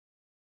it's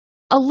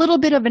a little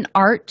bit of an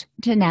art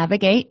to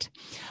navigate,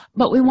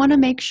 but we want to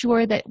make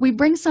sure that we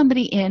bring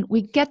somebody in,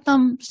 we get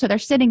them so they're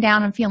sitting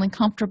down and feeling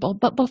comfortable.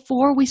 But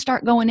before we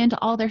start going into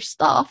all their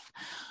stuff,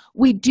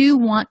 we do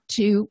want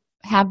to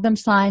have them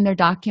sign their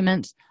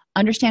documents,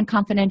 understand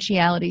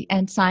confidentiality,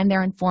 and sign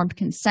their informed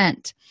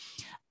consent.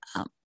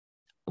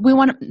 We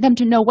want them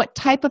to know what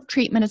type of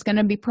treatment is going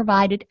to be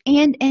provided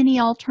and any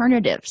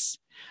alternatives.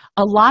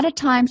 A lot of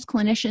times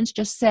clinicians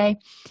just say,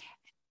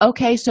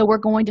 okay, so we're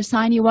going to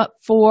sign you up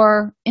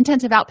for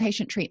intensive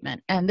outpatient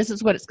treatment, and this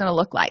is what it's going to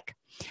look like.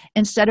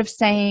 Instead of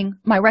saying,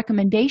 my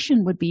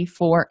recommendation would be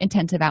for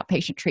intensive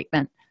outpatient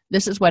treatment,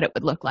 this is what it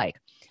would look like.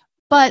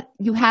 But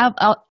you have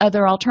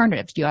other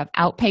alternatives. You have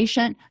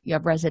outpatient, you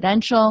have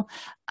residential,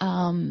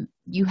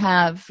 you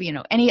have,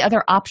 any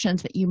other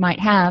options that you might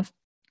have.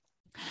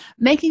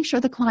 Making sure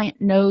the client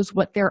knows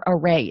what their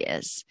array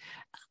is.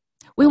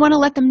 We want to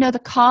let them know the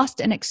cost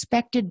and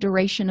expected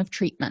duration of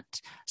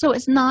treatment, so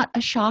it's not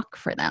a shock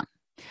for them.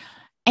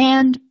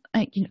 And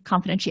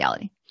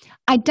confidentiality.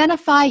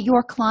 Identify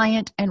your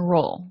client and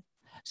role.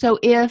 So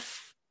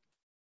if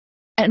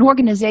an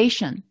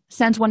organization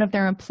sends one of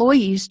their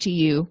employees to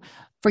you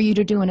for you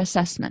to do an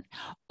assessment,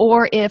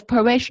 or if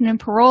probation and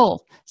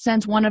parole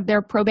sends one of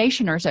their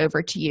probationers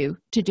over to you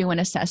to do an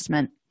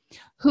assessment,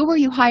 who are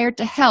you hired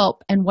to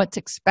help and what's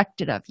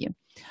expected of you?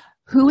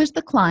 Who is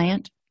the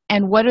client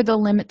and what are the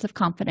limits of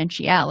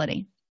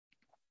confidentiality?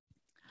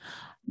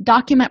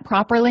 Document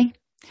properly.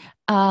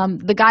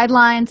 The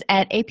guidelines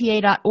at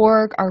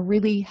apa.org are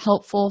really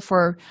helpful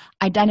for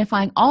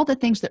identifying all the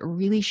things that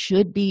really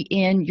should be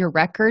in your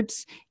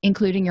records,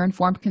 including your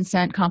informed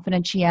consent,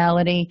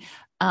 confidentiality,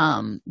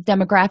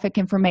 demographic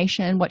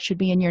information, what should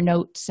be in your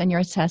notes and your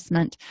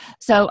assessment.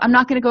 So I'm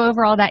not going to go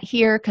over all that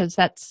here because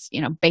that's,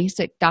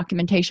 basic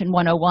documentation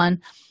 101,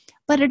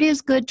 but it is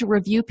good to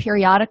review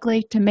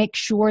periodically to make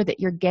sure that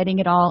you're getting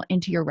it all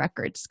into your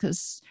records,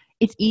 because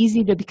it's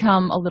easy to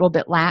become a little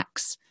bit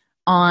lax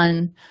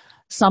on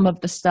some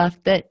of the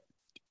stuff that,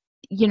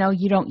 you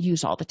don't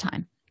use all the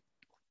time.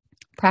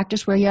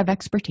 Practice where you have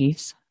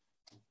expertise.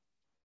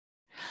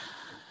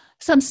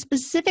 Some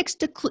specifics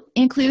to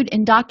include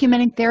in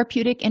documenting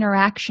therapeutic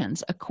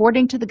interactions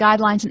according to the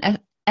guidelines and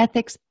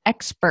ethics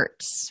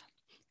experts.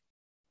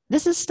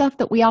 This is stuff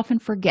that we often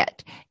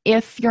forget.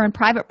 If you're in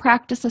private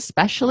practice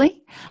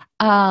especially,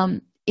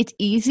 it's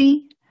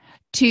easy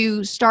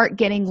to start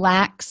getting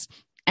lax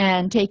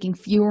and taking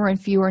fewer and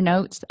fewer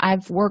notes.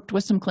 I've worked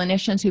with some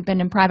clinicians who've been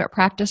in private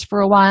practice for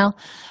a while,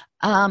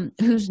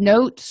 whose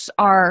notes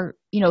are,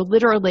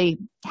 literally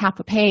half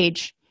a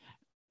page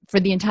for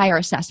the entire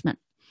assessment,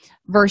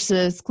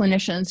 versus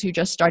clinicians who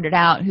just started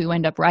out who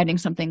end up writing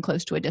something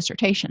close to a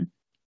dissertation.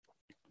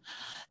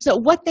 So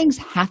what things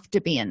have to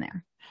be in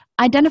there?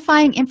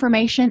 Identifying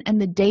information and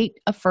the date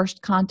of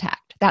first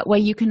contact. That way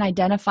you can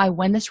identify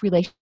when this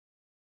relationship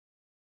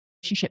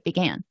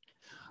began.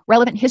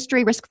 Relevant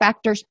history, risk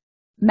factors,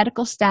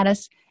 medical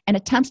status, and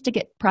attempts to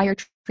get prior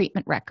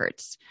treatment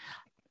records.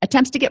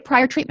 Attempts to get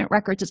prior treatment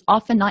records is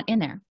often not in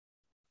there.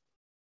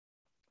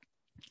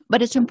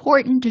 But it's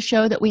important to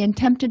show that we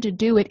attempted to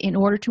do it in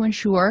order to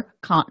ensure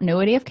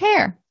continuity of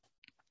care.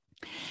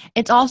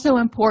 It's also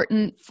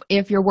important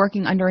if you're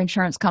working under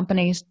insurance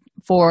companies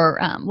for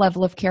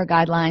level of care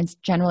guidelines.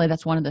 Generally,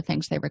 that's one of the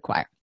things they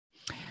require.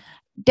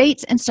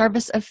 Dates and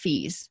service of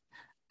fees.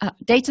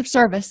 Dates of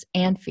service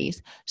and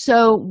fees.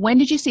 So when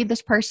did you see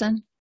this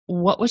person?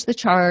 What was the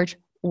charge?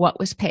 What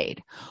was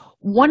paid?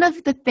 One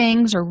of the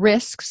things or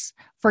risks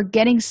for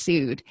getting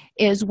sued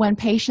is when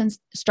patients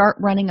start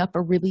running up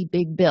a really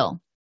big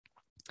bill.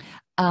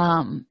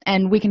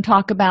 And we can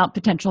talk about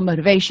potential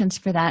motivations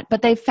for that,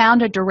 but they've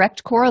found a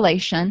direct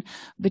correlation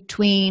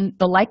between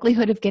the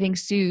likelihood of getting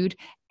sued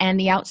and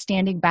the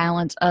outstanding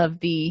balance of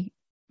the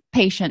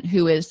patient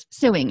who is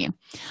suing you.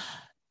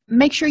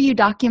 Make sure you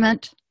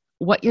document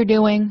what you're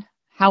doing,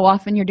 how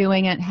often you're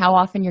doing it, how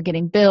often you're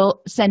getting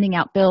sending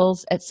out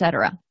bills,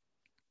 etc.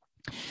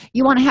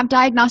 You want to have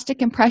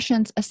diagnostic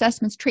impressions,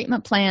 assessments,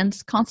 treatment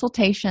plans,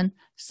 consultation,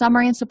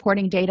 summary and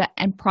supporting data,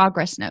 and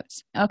progress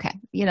notes. Okay,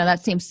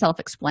 that seems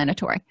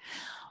self-explanatory.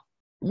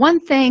 One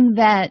thing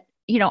that,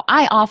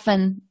 I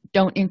often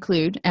don't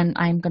include, and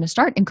I'm going to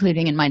start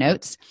including in my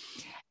notes,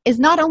 is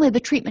not only the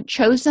treatment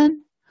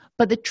chosen,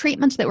 but the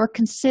treatments that were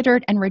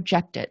considered and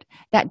rejected.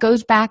 That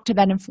goes back to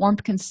that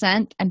informed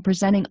consent and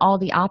presenting all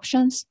the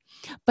options,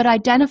 but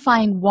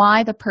identifying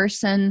why the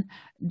person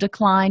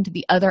declined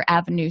the other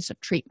avenues of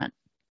treatment.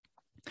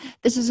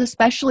 This is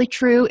especially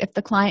true if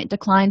the client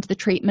declines the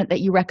treatment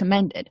that you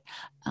recommended.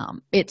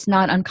 It's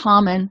not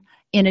uncommon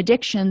in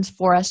addictions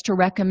for us to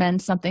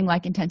recommend something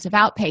like intensive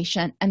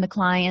outpatient and the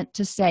client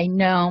to say,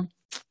 no,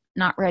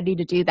 not ready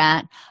to do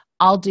that.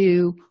 I'll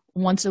do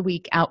once a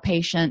week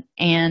outpatient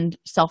and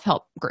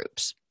self-help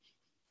groups.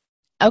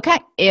 Okay,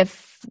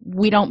 if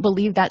we don't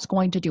believe that's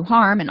going to do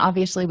harm, and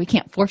obviously we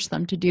can't force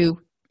them to do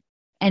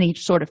any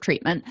sort of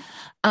treatment,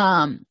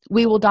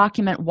 we will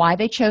document why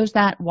they chose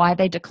that, why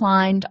they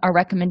declined our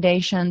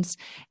recommendations,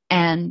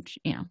 and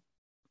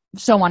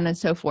so on and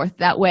so forth.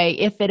 That way,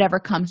 if it ever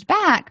comes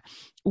back,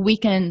 we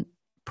can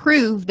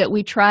prove that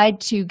we tried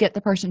to get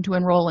the person to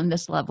enroll in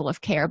this level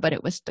of care, but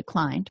it was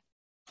declined.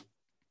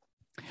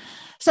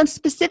 Some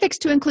specifics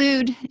to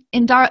include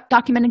in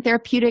documenting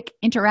therapeutic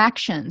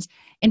interactions: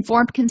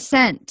 informed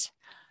consent,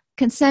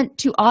 consent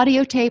to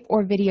audio tape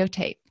or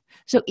videotape.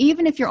 So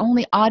even if you're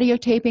only audio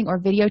taping or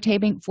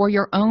videotaping for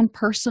your own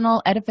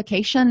personal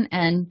edification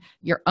and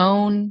your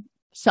own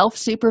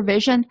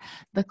self-supervision,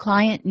 the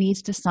client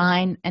needs to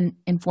sign an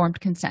informed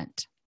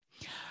consent.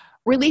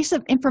 Release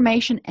of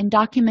information and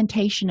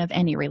documentation of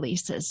any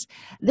releases.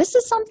 This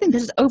is something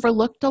that is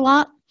overlooked a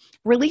lot.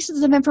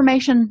 Releases of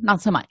information,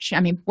 not so much.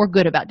 I mean, we're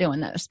good about doing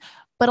those.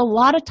 But a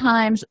lot of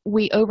times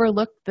we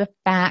overlook the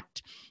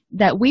fact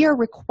that we are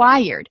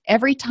required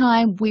every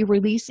time we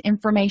release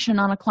information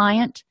on a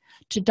client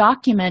to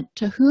document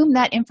to whom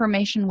that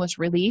information was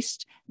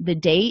released, the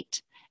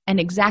date, and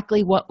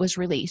exactly what was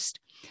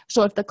released.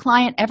 So if the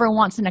client ever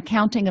wants an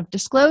accounting of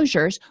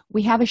disclosures,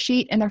 we have a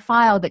sheet in their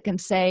file that can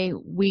say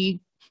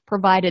we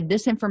provided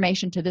this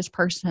information to this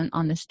person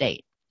on this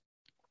date.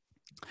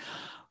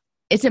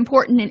 It's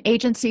important in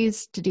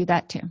agencies to do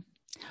that too.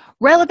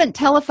 Relevant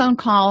telephone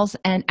calls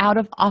and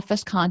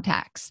out-of-office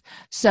contacts.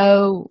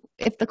 So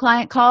if the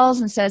client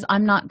calls and says,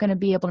 I'm not going to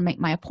be able to make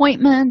my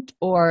appointment,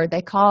 or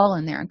they call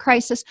and they're in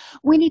crisis,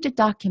 we need to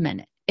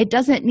document it. It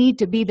doesn't need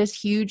to be this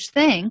huge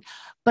thing,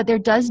 but there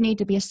does need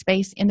to be a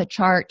space in the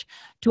chart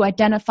to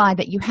identify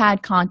that you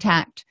had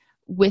contact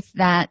with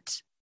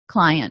that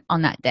client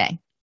on that day.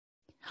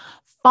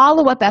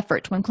 Follow-up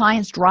efforts when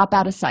clients drop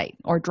out of site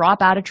or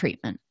drop out of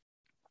treatment.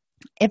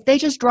 If they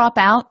just drop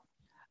out,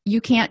 you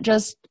can't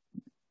just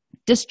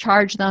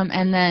discharge them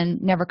and then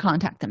never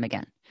contact them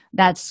again.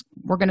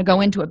 We're going to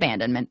go into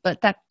abandonment, but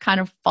that kind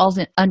of falls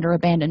under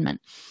abandonment.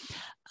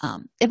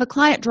 If a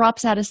client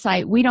drops out of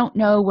sight, we don't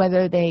know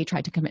whether they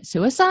tried to commit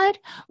suicide.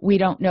 We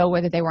don't know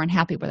whether they were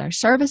unhappy with our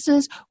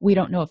services. We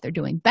don't know if they're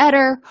doing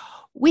better.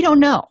 We don't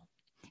know.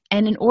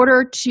 And in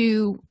order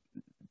to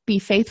be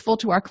faithful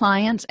to our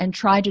clients and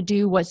try to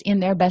do what's in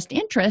their best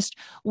interest,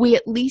 we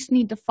at least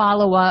need to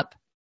follow up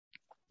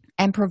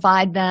and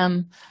provide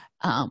them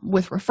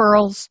with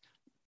referrals,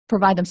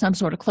 provide them some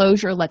sort of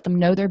closure, let them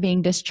know they're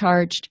being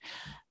discharged.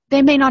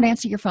 They may not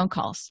answer your phone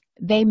calls.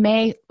 They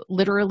may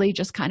literally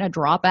just kind of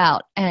drop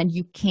out and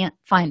you can't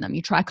find them.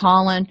 You try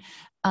calling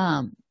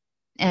and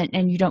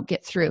you don't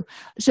get through.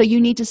 So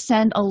you need to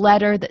send a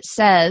letter that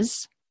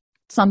says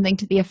something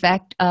to the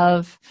effect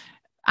of,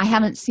 I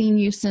haven't seen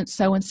you since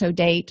so-and-so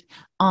date.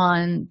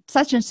 On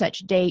such and such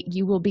date,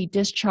 you will be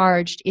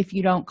discharged if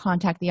you don't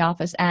contact the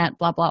office at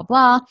blah, blah,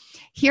 blah.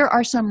 Here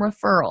are some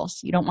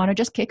referrals. You don't want to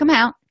just kick them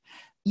out.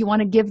 You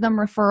want to give them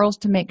referrals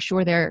to make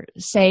sure they're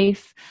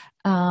safe,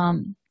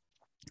 and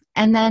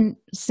then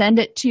send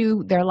it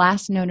to their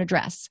last known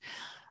address.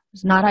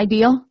 It's not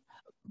ideal,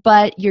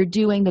 but you're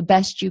doing the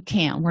best you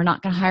can. We're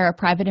not going to hire a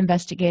private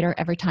investigator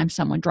every time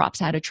someone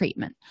drops out of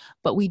treatment,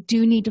 but we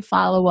do need to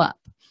follow up.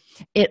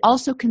 It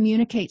also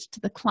communicates to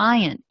the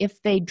client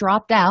if they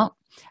dropped out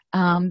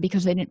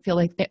because they didn't feel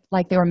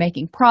like they were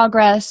making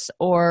progress,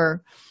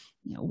 or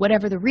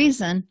whatever the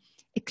reason.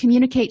 It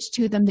communicates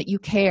to them that you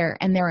care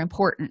and they're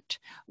important,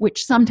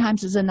 which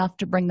sometimes is enough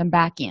to bring them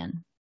back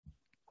in.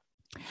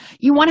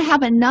 You want to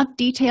have enough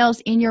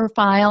details in your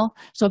file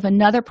so if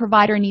another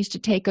provider needs to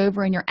take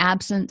over in your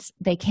absence,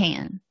 they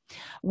can.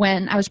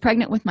 When I was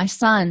pregnant with my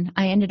son,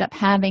 I ended up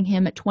having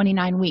him at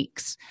 29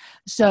 weeks.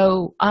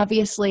 So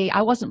obviously,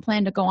 I wasn't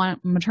planning to go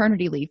on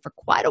maternity leave for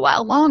quite a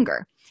while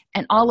longer.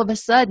 And all of a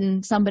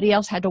sudden, somebody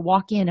else had to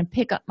walk in and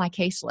pick up my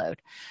caseload.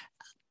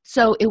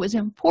 So it was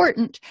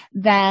important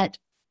that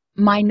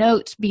my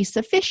notes be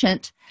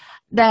sufficient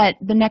that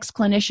the next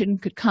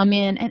clinician could come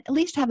in and at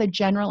least have a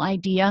general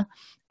idea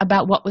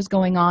about what was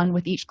going on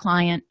with each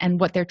client and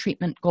what their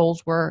treatment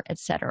goals were,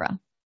 etc.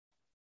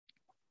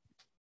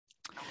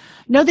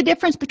 Know the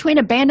difference between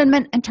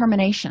abandonment and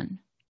termination.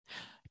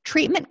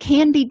 Treatment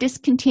can be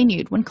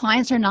discontinued when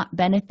clients are not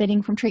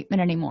benefiting from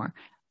treatment anymore.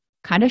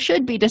 Kind of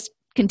should be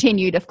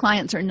discontinued if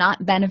clients are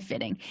not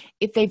benefiting.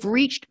 If they've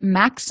reached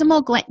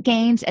maximal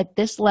gains at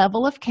this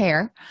level of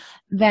care,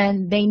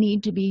 then they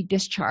need to be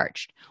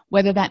discharged,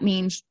 whether that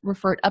means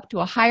referred up to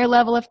a higher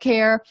level of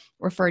care,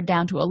 referred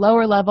down to a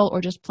lower level, or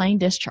just plain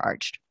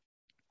discharged.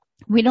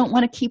 We don't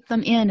want to keep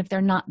them in if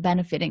they're not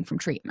benefiting from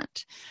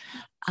treatment.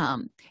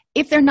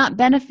 If they're not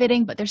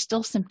benefiting but they're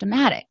still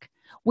symptomatic,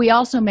 we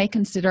also may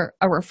consider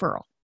a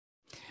referral.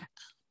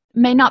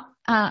 may not,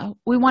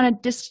 we want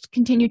to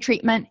discontinue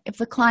treatment if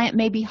the client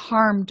may be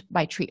harmed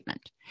by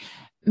treatment.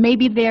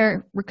 Maybe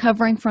they're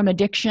recovering from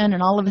addiction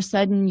and all of a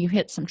sudden you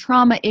hit some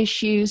trauma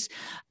issues,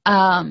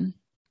 and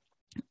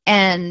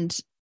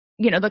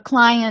the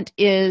client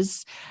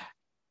is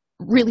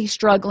really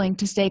struggling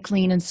to stay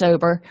clean and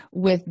sober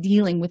with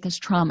dealing with this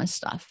trauma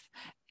stuff,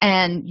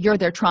 and you're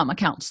their trauma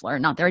counselor,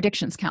 not their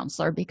addictions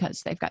counselor,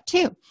 because they've got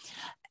two.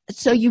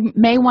 So you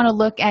may want to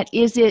look at,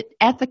 is it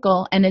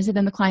ethical and is it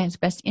in the client's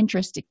best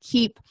interest to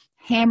keep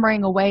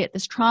hammering away at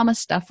this trauma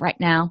stuff right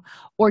now,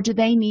 or do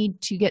they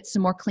need to get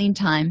some more clean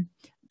time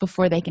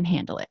before they can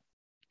handle it?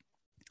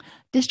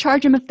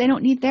 Discharge them if they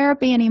don't need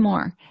therapy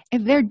anymore.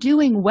 If they're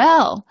doing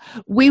well,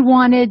 we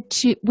want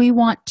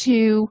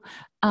to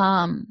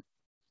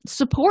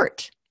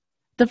support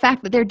the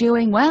fact that they're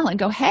doing well and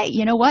go, hey,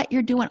 you know what?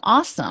 You're doing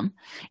awesome.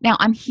 Now,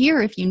 I'm here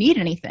if you need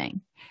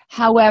anything.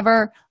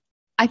 However,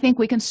 I think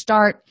we can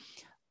start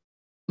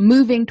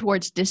moving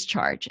towards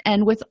discharge.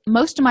 And with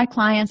most of my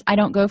clients, I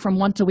don't go from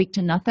once a week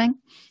to nothing.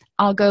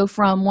 I'll go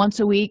from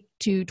once a week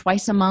to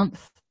twice a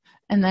month,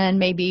 and then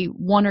maybe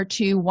one or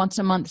two once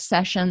a month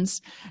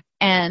sessions,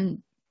 and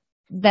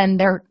then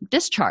they're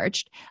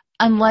discharged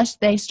unless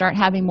they start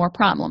having more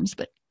problems.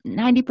 But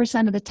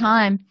 90% of the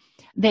time,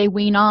 they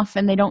wean off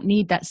and they don't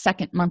need that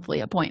second monthly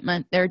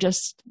appointment. They're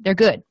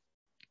good.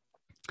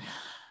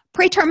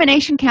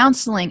 Pre-termination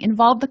counseling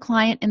involve the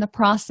client in the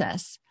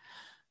process.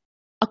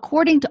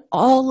 According to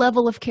all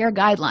level of care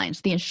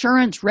guidelines, the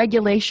insurance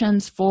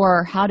regulations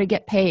for how to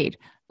get paid,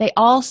 they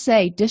all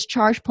say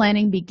discharge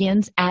planning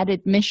begins at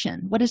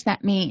admission. What does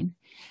that mean?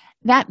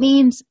 That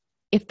means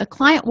if the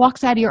client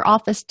walks out of your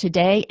office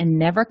today and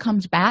never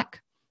comes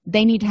back,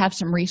 they need to have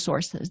some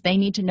resources. They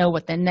need to know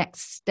what the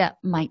next step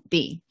might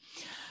be.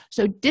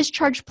 So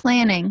discharge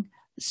planning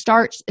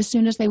starts as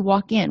soon as they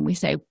walk in. We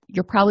say,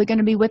 you're probably going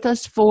to be with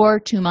us for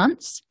 2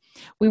 months.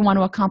 We want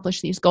to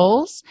accomplish these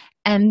goals.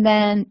 And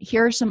then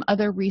here are some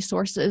other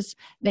resources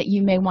that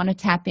you may want to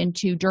tap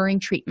into during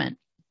treatment.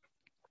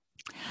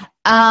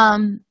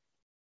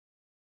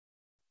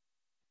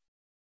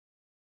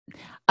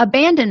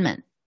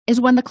 Abandonment is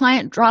when the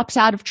client drops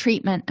out of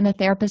treatment and the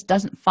therapist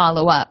doesn't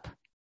follow up,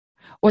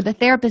 or the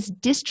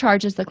therapist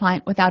discharges the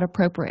client without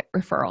appropriate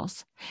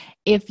referrals.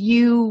 If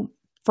you,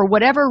 for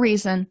whatever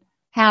reason,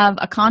 have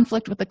a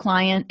conflict with the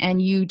client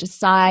and you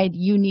decide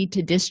you need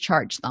to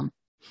discharge them,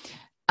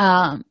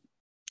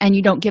 and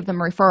you don't give them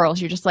referrals,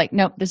 you're just like,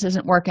 nope, this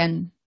isn't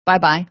working,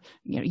 bye-bye.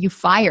 You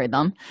fire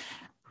them.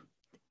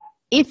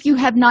 If you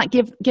have not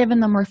given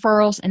them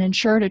referrals and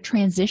ensured a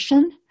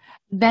transition,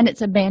 then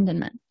it's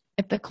abandonment.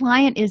 If the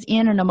client is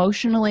in an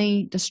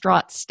emotionally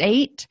distraught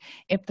state,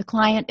 if the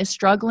client is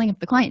struggling, if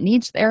the client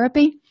needs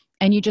therapy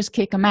and you just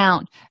kick them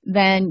out,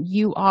 then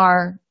you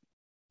are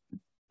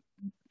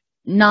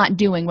not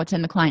doing what's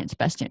in the client's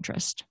best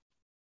interest.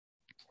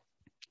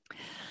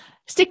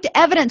 Stick to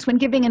evidence when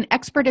giving an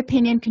expert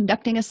opinion,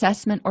 conducting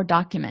assessment, or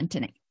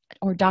documenting.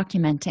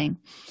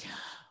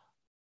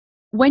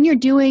 When you're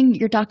doing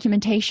your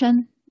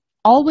documentation,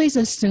 always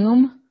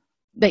assume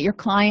that your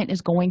client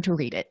is going to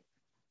read it.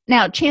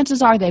 Now,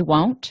 chances are they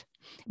won't,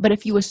 but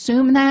if you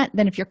assume that,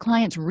 then if your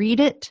clients read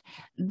it,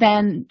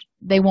 then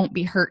they won't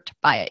be hurt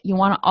by it. You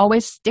want to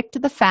always stick to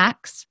the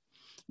facts.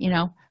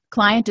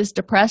 Client is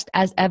depressed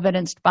as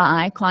evidenced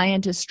by,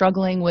 client is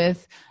struggling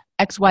with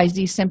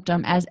XYZ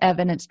symptom as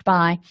evidenced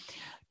by.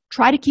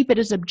 Try to keep it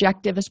as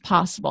objective as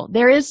possible.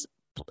 There is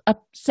a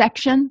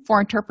section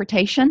for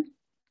interpretation,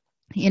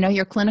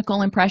 your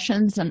clinical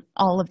impressions and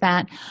all of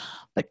that,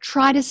 but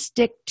try to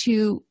stick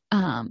to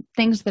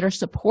things that are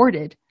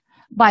supported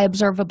by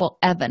observable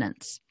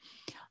evidence.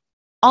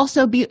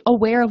 Also, be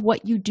aware of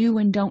what you do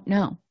and don't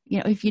know.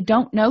 If you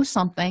don't know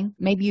something,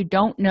 maybe you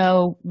don't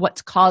know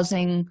what's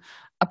causing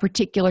a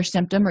particular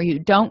symptom, or you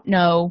don't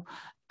know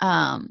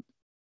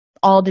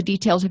all the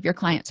details of your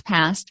client's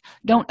past,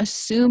 don't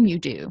assume you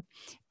do,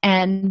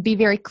 and be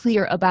very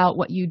clear about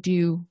what you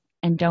do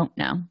and don't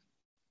know.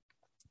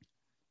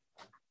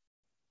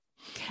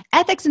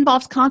 Ethics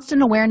involves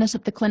constant awareness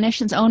of the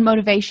clinician's own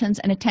motivations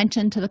and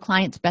attention to the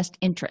client's best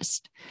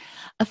interest.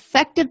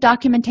 Effective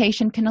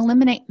documentation can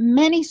eliminate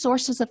many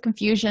sources of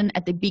confusion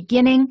at the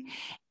beginning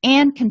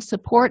and can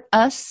support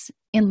us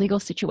in legal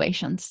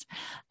situations.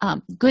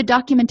 Good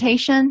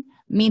documentation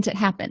means it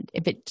happened.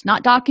 If it's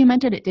not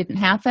documented, it didn't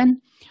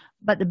happen.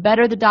 But the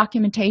better the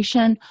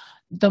documentation,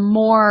 the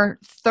more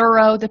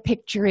thorough the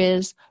picture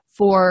is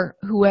for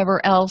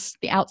whoever else,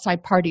 the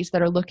outside parties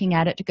that are looking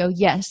at it, to go,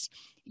 yes,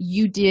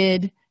 you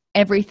did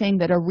everything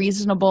that a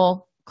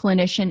reasonable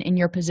clinician in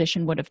your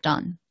position would have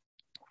done.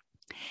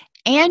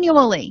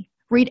 Annually,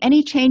 read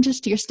any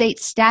changes to your state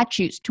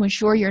statutes to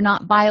ensure you're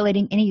not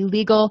violating any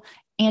legal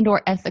and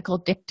or ethical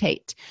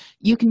dictate.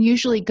 You can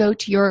usually go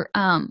to your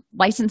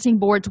licensing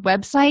board's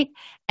website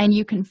and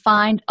you can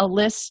find a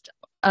list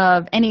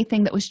of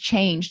anything that was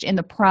changed in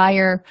the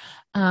prior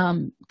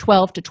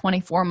 12 to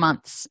 24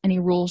 months, any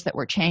rules that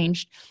were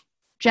changed,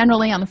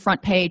 generally on the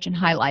front page and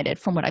highlighted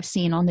from what I've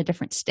seen on the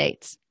different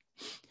states.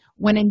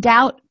 When in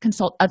doubt,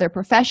 consult other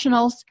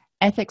professionals,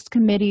 ethics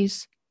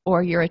committees,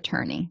 or your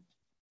attorney.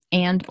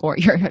 And or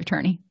your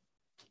attorney.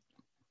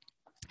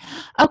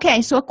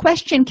 Okay, so a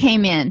question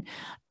came in.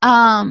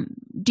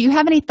 Do you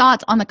have any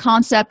thoughts on the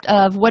concept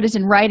of what is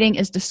in writing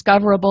is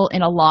discoverable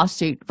in a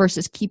lawsuit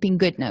versus keeping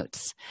good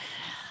notes?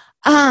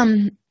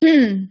 Yeah,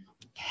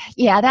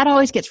 that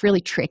always gets really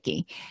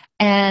tricky.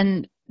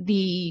 And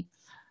the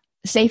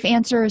safe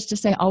answer is to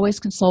say always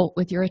consult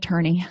with your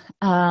attorney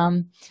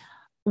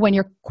when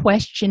you're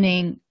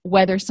questioning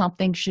whether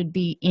something should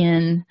be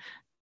in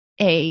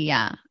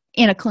a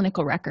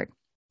clinical record.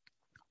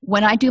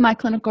 When I do my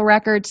clinical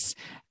records,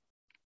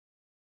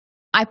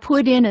 I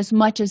put in as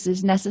much as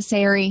is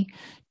necessary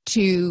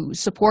to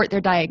support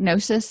their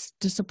diagnosis,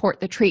 to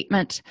support the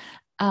treatment,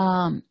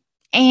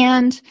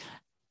 and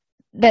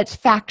that's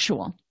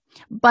factual.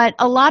 But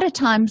a lot of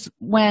times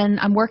when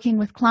I'm working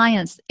with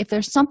clients, if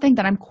there's something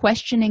that I'm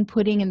questioning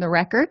putting in the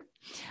record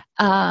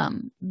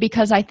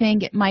because I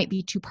think it might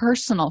be too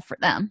personal for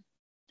them,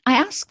 I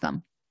ask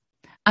them.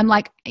 I'm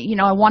like,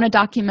 I want to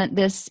document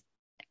this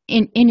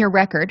in your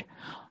record,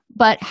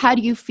 but how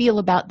do you feel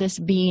about this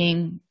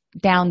being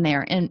down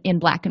there in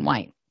black and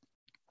white?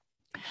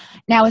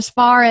 Now, as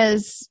far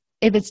as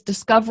if it's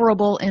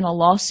discoverable in a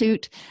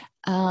lawsuit,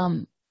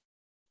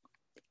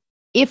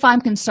 if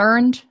I'm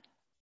concerned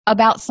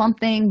about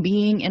something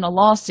being in a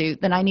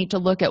lawsuit, then I need to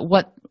look at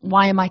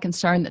why am I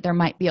concerned that there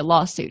might be a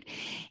lawsuit.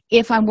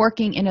 If I'm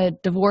working in a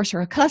divorce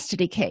or a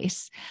custody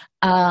case,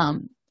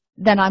 then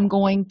I'm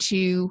going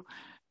to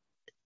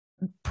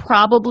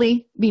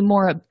probably be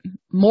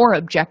more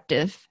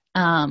objective,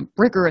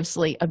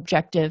 rigorously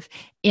objective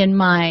in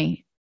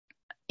my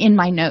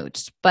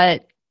notes.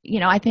 But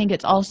I think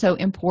it's also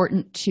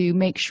important to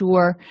make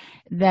sure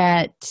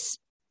that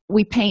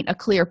we paint a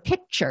clear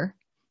picture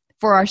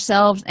for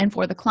ourselves and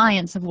for the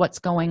clients of what's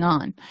going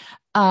on.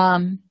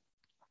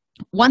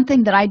 One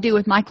thing that I do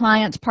with my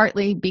clients,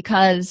 partly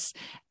because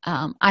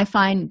I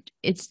find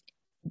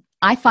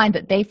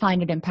that they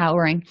find it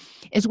empowering,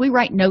 is we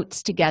write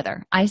notes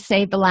together. I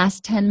save the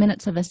last 10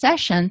 minutes of a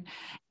session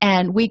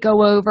and we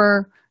go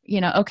over,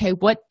 okay,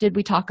 what did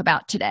we talk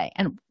about today?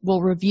 And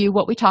we'll review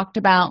what we talked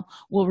about.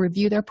 We'll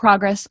review their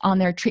progress on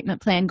their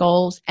treatment plan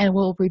goals, and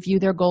we'll review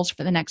their goals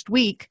for the next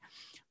week.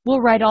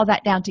 We'll write all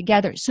that down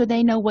together so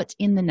they know what's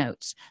in the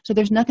notes. So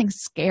there's nothing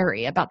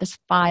scary about this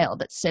file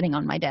that's sitting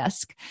on my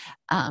desk.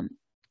 And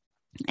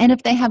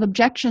if they have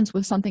objections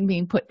with something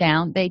being put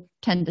down, they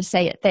tend to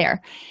say it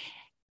there.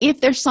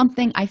 If there's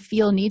something I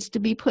feel needs to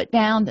be put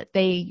down that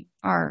they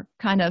are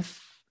kind of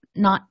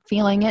not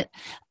feeling it,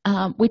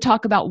 we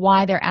talk about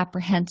why they're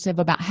apprehensive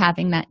about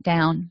having that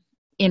down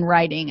in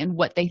writing and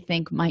what they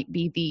think might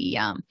be the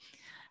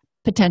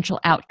potential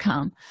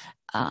outcome.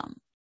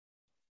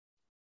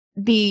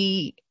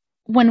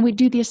 When we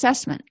do the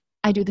assessment,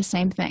 I do the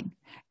same thing.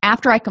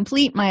 After I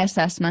complete my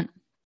assessment,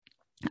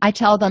 I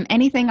tell them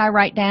anything I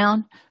write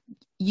down,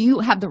 you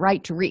have the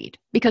right to read,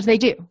 because they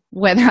do.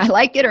 Whether I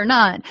like it or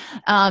not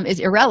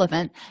is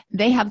irrelevant.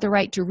 They have the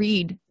right to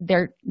read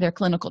their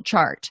clinical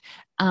chart.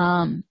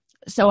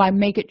 So I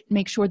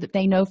make sure that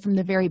they know from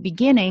the very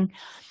beginning,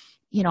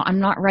 I'm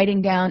not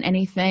writing down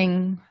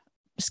anything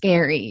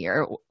scary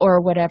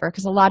or whatever,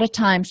 because a lot of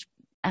times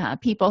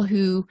people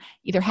who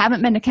either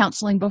haven't been to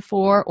counseling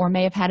before or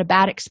may have had a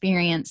bad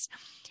experience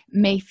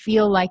may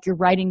feel like you're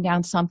writing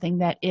down something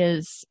that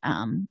is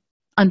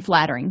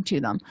unflattering to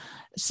them.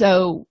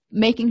 So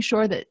making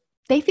sure that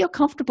they feel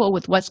comfortable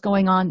with what's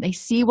going on, they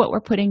see what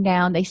we're putting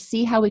down, they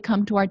see how we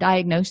come to our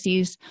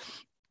diagnoses.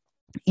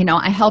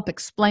 I help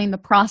explain the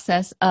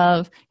process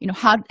of,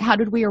 how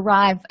did we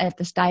arrive at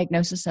this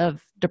diagnosis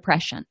of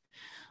depression?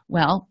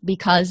 Well,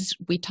 because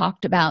we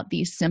talked about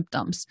these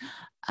symptoms.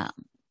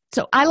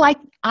 So I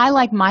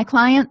like my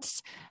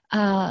clients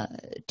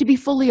to be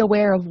fully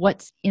aware of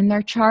what's in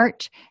their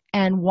chart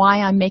and why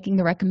I'm making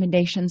the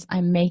recommendations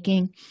I'm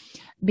making,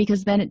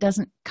 because then it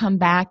doesn't come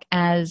back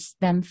as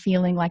them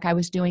feeling like I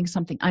was doing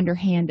something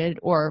underhanded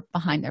or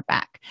behind their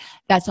back.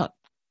 That's a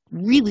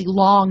really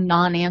long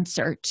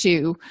non-answer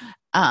to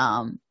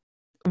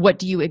what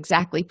do you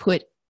exactly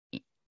put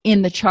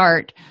in the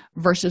chart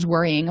versus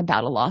worrying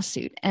about a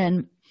lawsuit.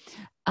 And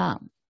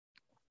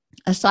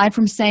aside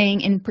from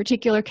saying in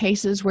particular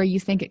cases where you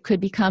think it could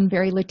become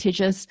very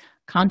litigious,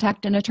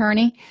 contact an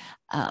attorney,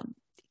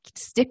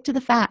 stick to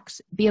the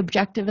facts, be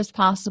objective as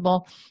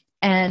possible,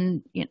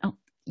 and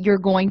you're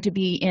going to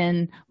be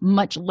in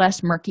much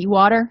less murky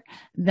water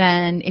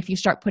than if you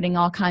start putting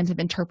all kinds of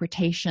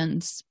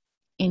interpretations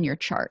in your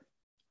chart.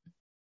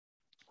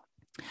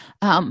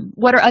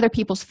 What are other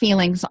people's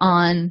feelings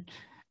on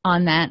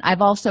that?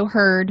 I've also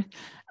heard,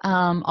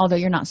 although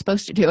you're not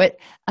supposed to do it,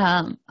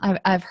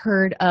 I've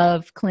heard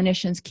of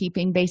clinicians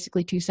keeping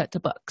basically two sets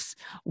of books,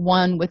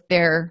 one with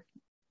their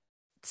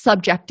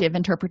subjective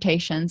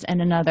interpretations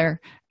and another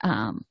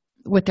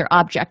with their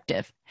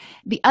objective.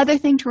 The other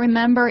thing to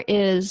remember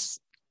is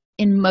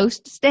in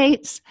most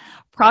states,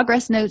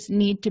 progress notes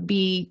need to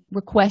be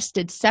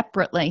requested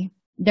separately.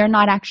 They're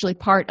not actually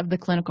part of the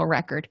clinical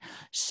record.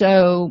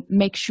 So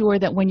make sure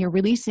that when you're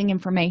releasing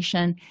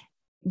information,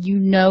 you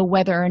know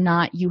whether or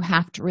not you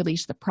have to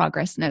release the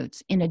progress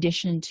notes in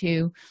addition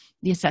to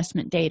the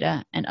assessment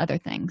data and other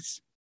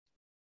things.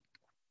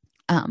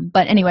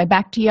 But anyway,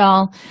 back to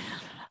y'all.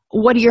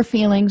 What are your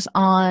feelings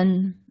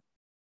on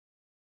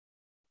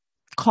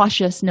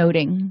cautious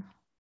noting?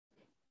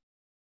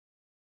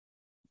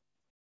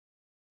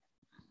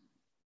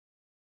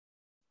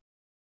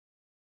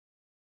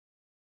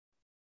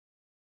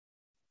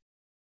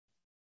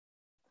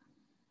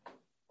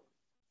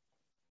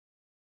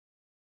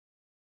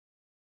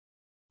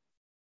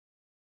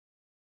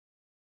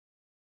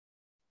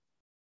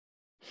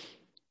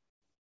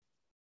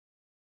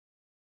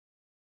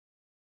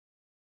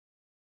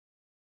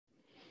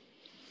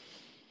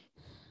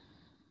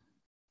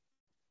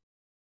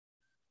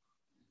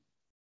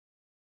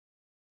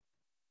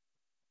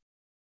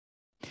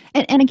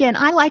 And again,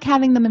 I like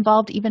having them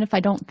involved even if I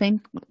don't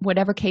think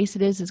whatever case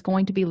it is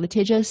going to be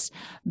litigious,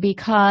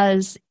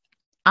 because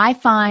I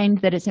find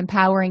that it's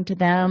empowering to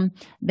them.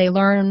 They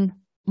learn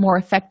more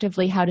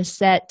effectively how to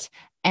set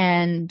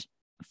and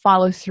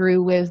follow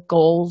through with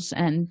goals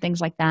and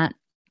things like that.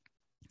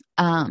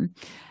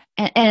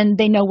 And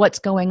they know what's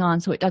going on,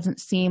 so it doesn't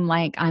seem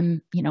like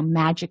I'm,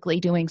 magically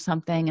doing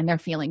something and they're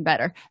feeling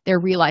better. They're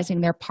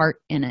realizing their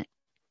part in it.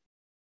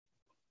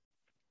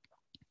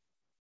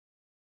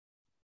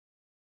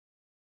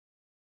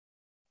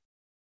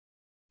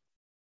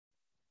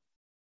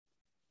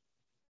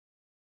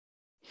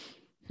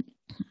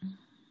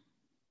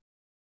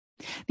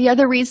 The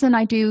other reason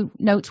I do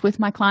notes with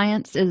my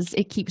clients is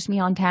it keeps me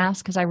on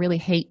task, because I really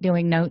hate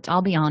doing notes.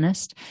 I'll be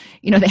honest.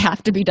 They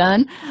have to be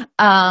done.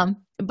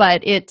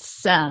 But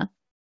it's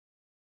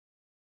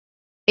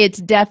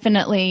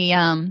definitely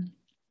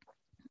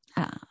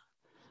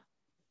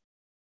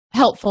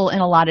helpful in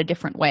a lot of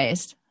different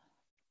ways.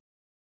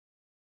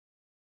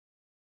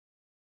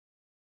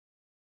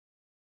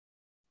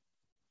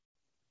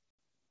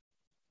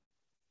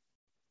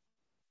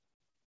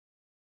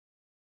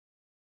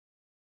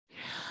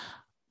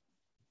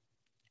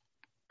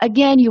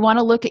 Again, you want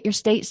to look at your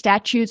state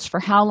statutes for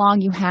how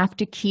long you have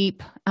to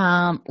keep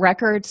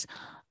records.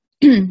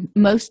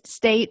 Most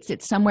states,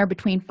 it's somewhere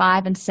between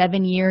 5 and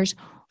 7 years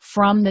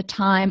from the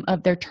time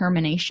of their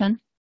termination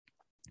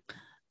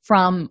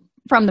from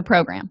the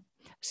program.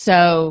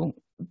 So,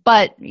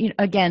 but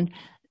again,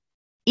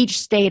 each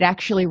state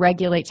actually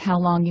regulates how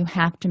long you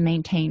have to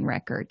maintain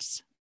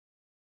records.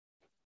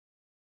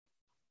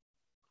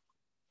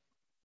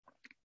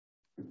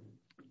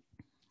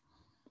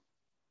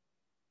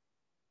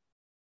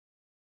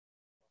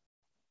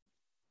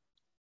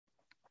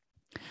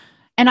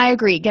 And I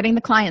agree, getting the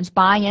clients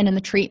buy-in in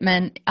the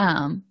treatment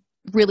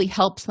really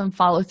helps them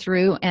follow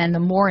through, and the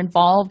more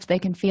involved they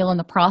can feel in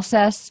the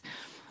process,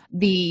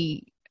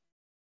 the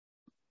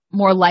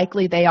more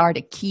likely they are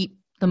to keep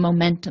the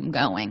momentum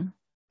going,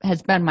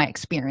 has been my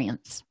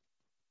experience.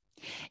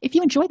 If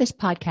you enjoy this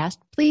podcast,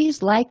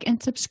 please like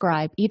and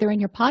subscribe either in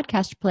your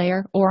podcast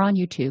player or on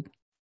YouTube.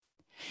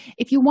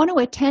 If you want to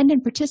attend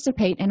and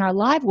participate in our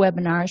live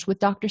webinars with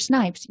Dr.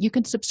 Snipes, you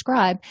can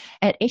subscribe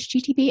at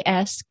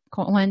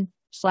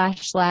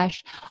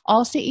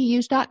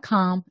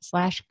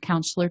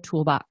https://allceus.com/counselor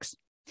toolbox.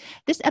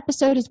 This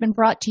episode has been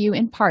brought to you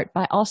in part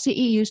by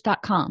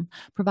allceus.com,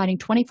 providing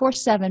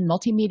 24/7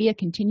 multimedia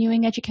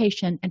continuing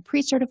education and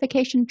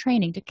pre-certification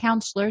training to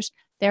counselors,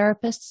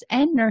 therapists,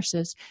 and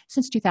nurses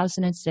since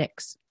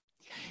 2006.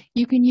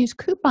 You can use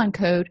coupon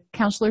code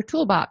Counselor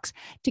Toolbox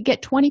to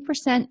get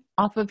 20%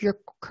 off of your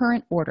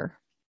current order.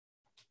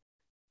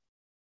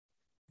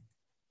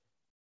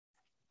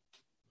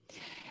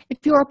 If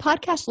you're a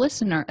podcast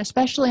listener,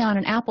 especially on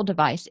an Apple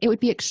device, it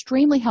would be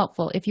extremely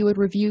helpful if you would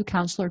review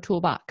Counselor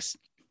Toolbox.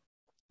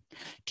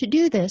 To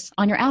do this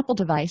on your Apple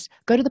device,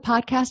 go to the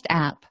podcast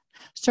app,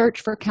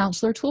 search for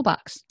Counselor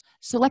Toolbox,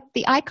 select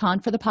the icon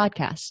for the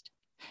podcast,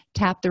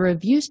 tap the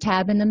Reviews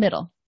tab in the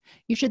middle.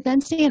 You should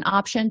then see an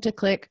option to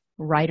click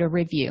Write a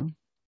Review.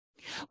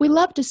 We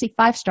love to see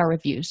 5-star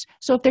reviews,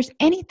 so if there's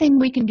anything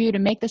we can do to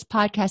make this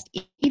podcast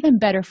even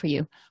better for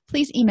you,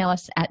 please email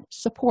us at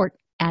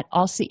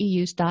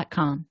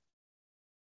support@allceus.com.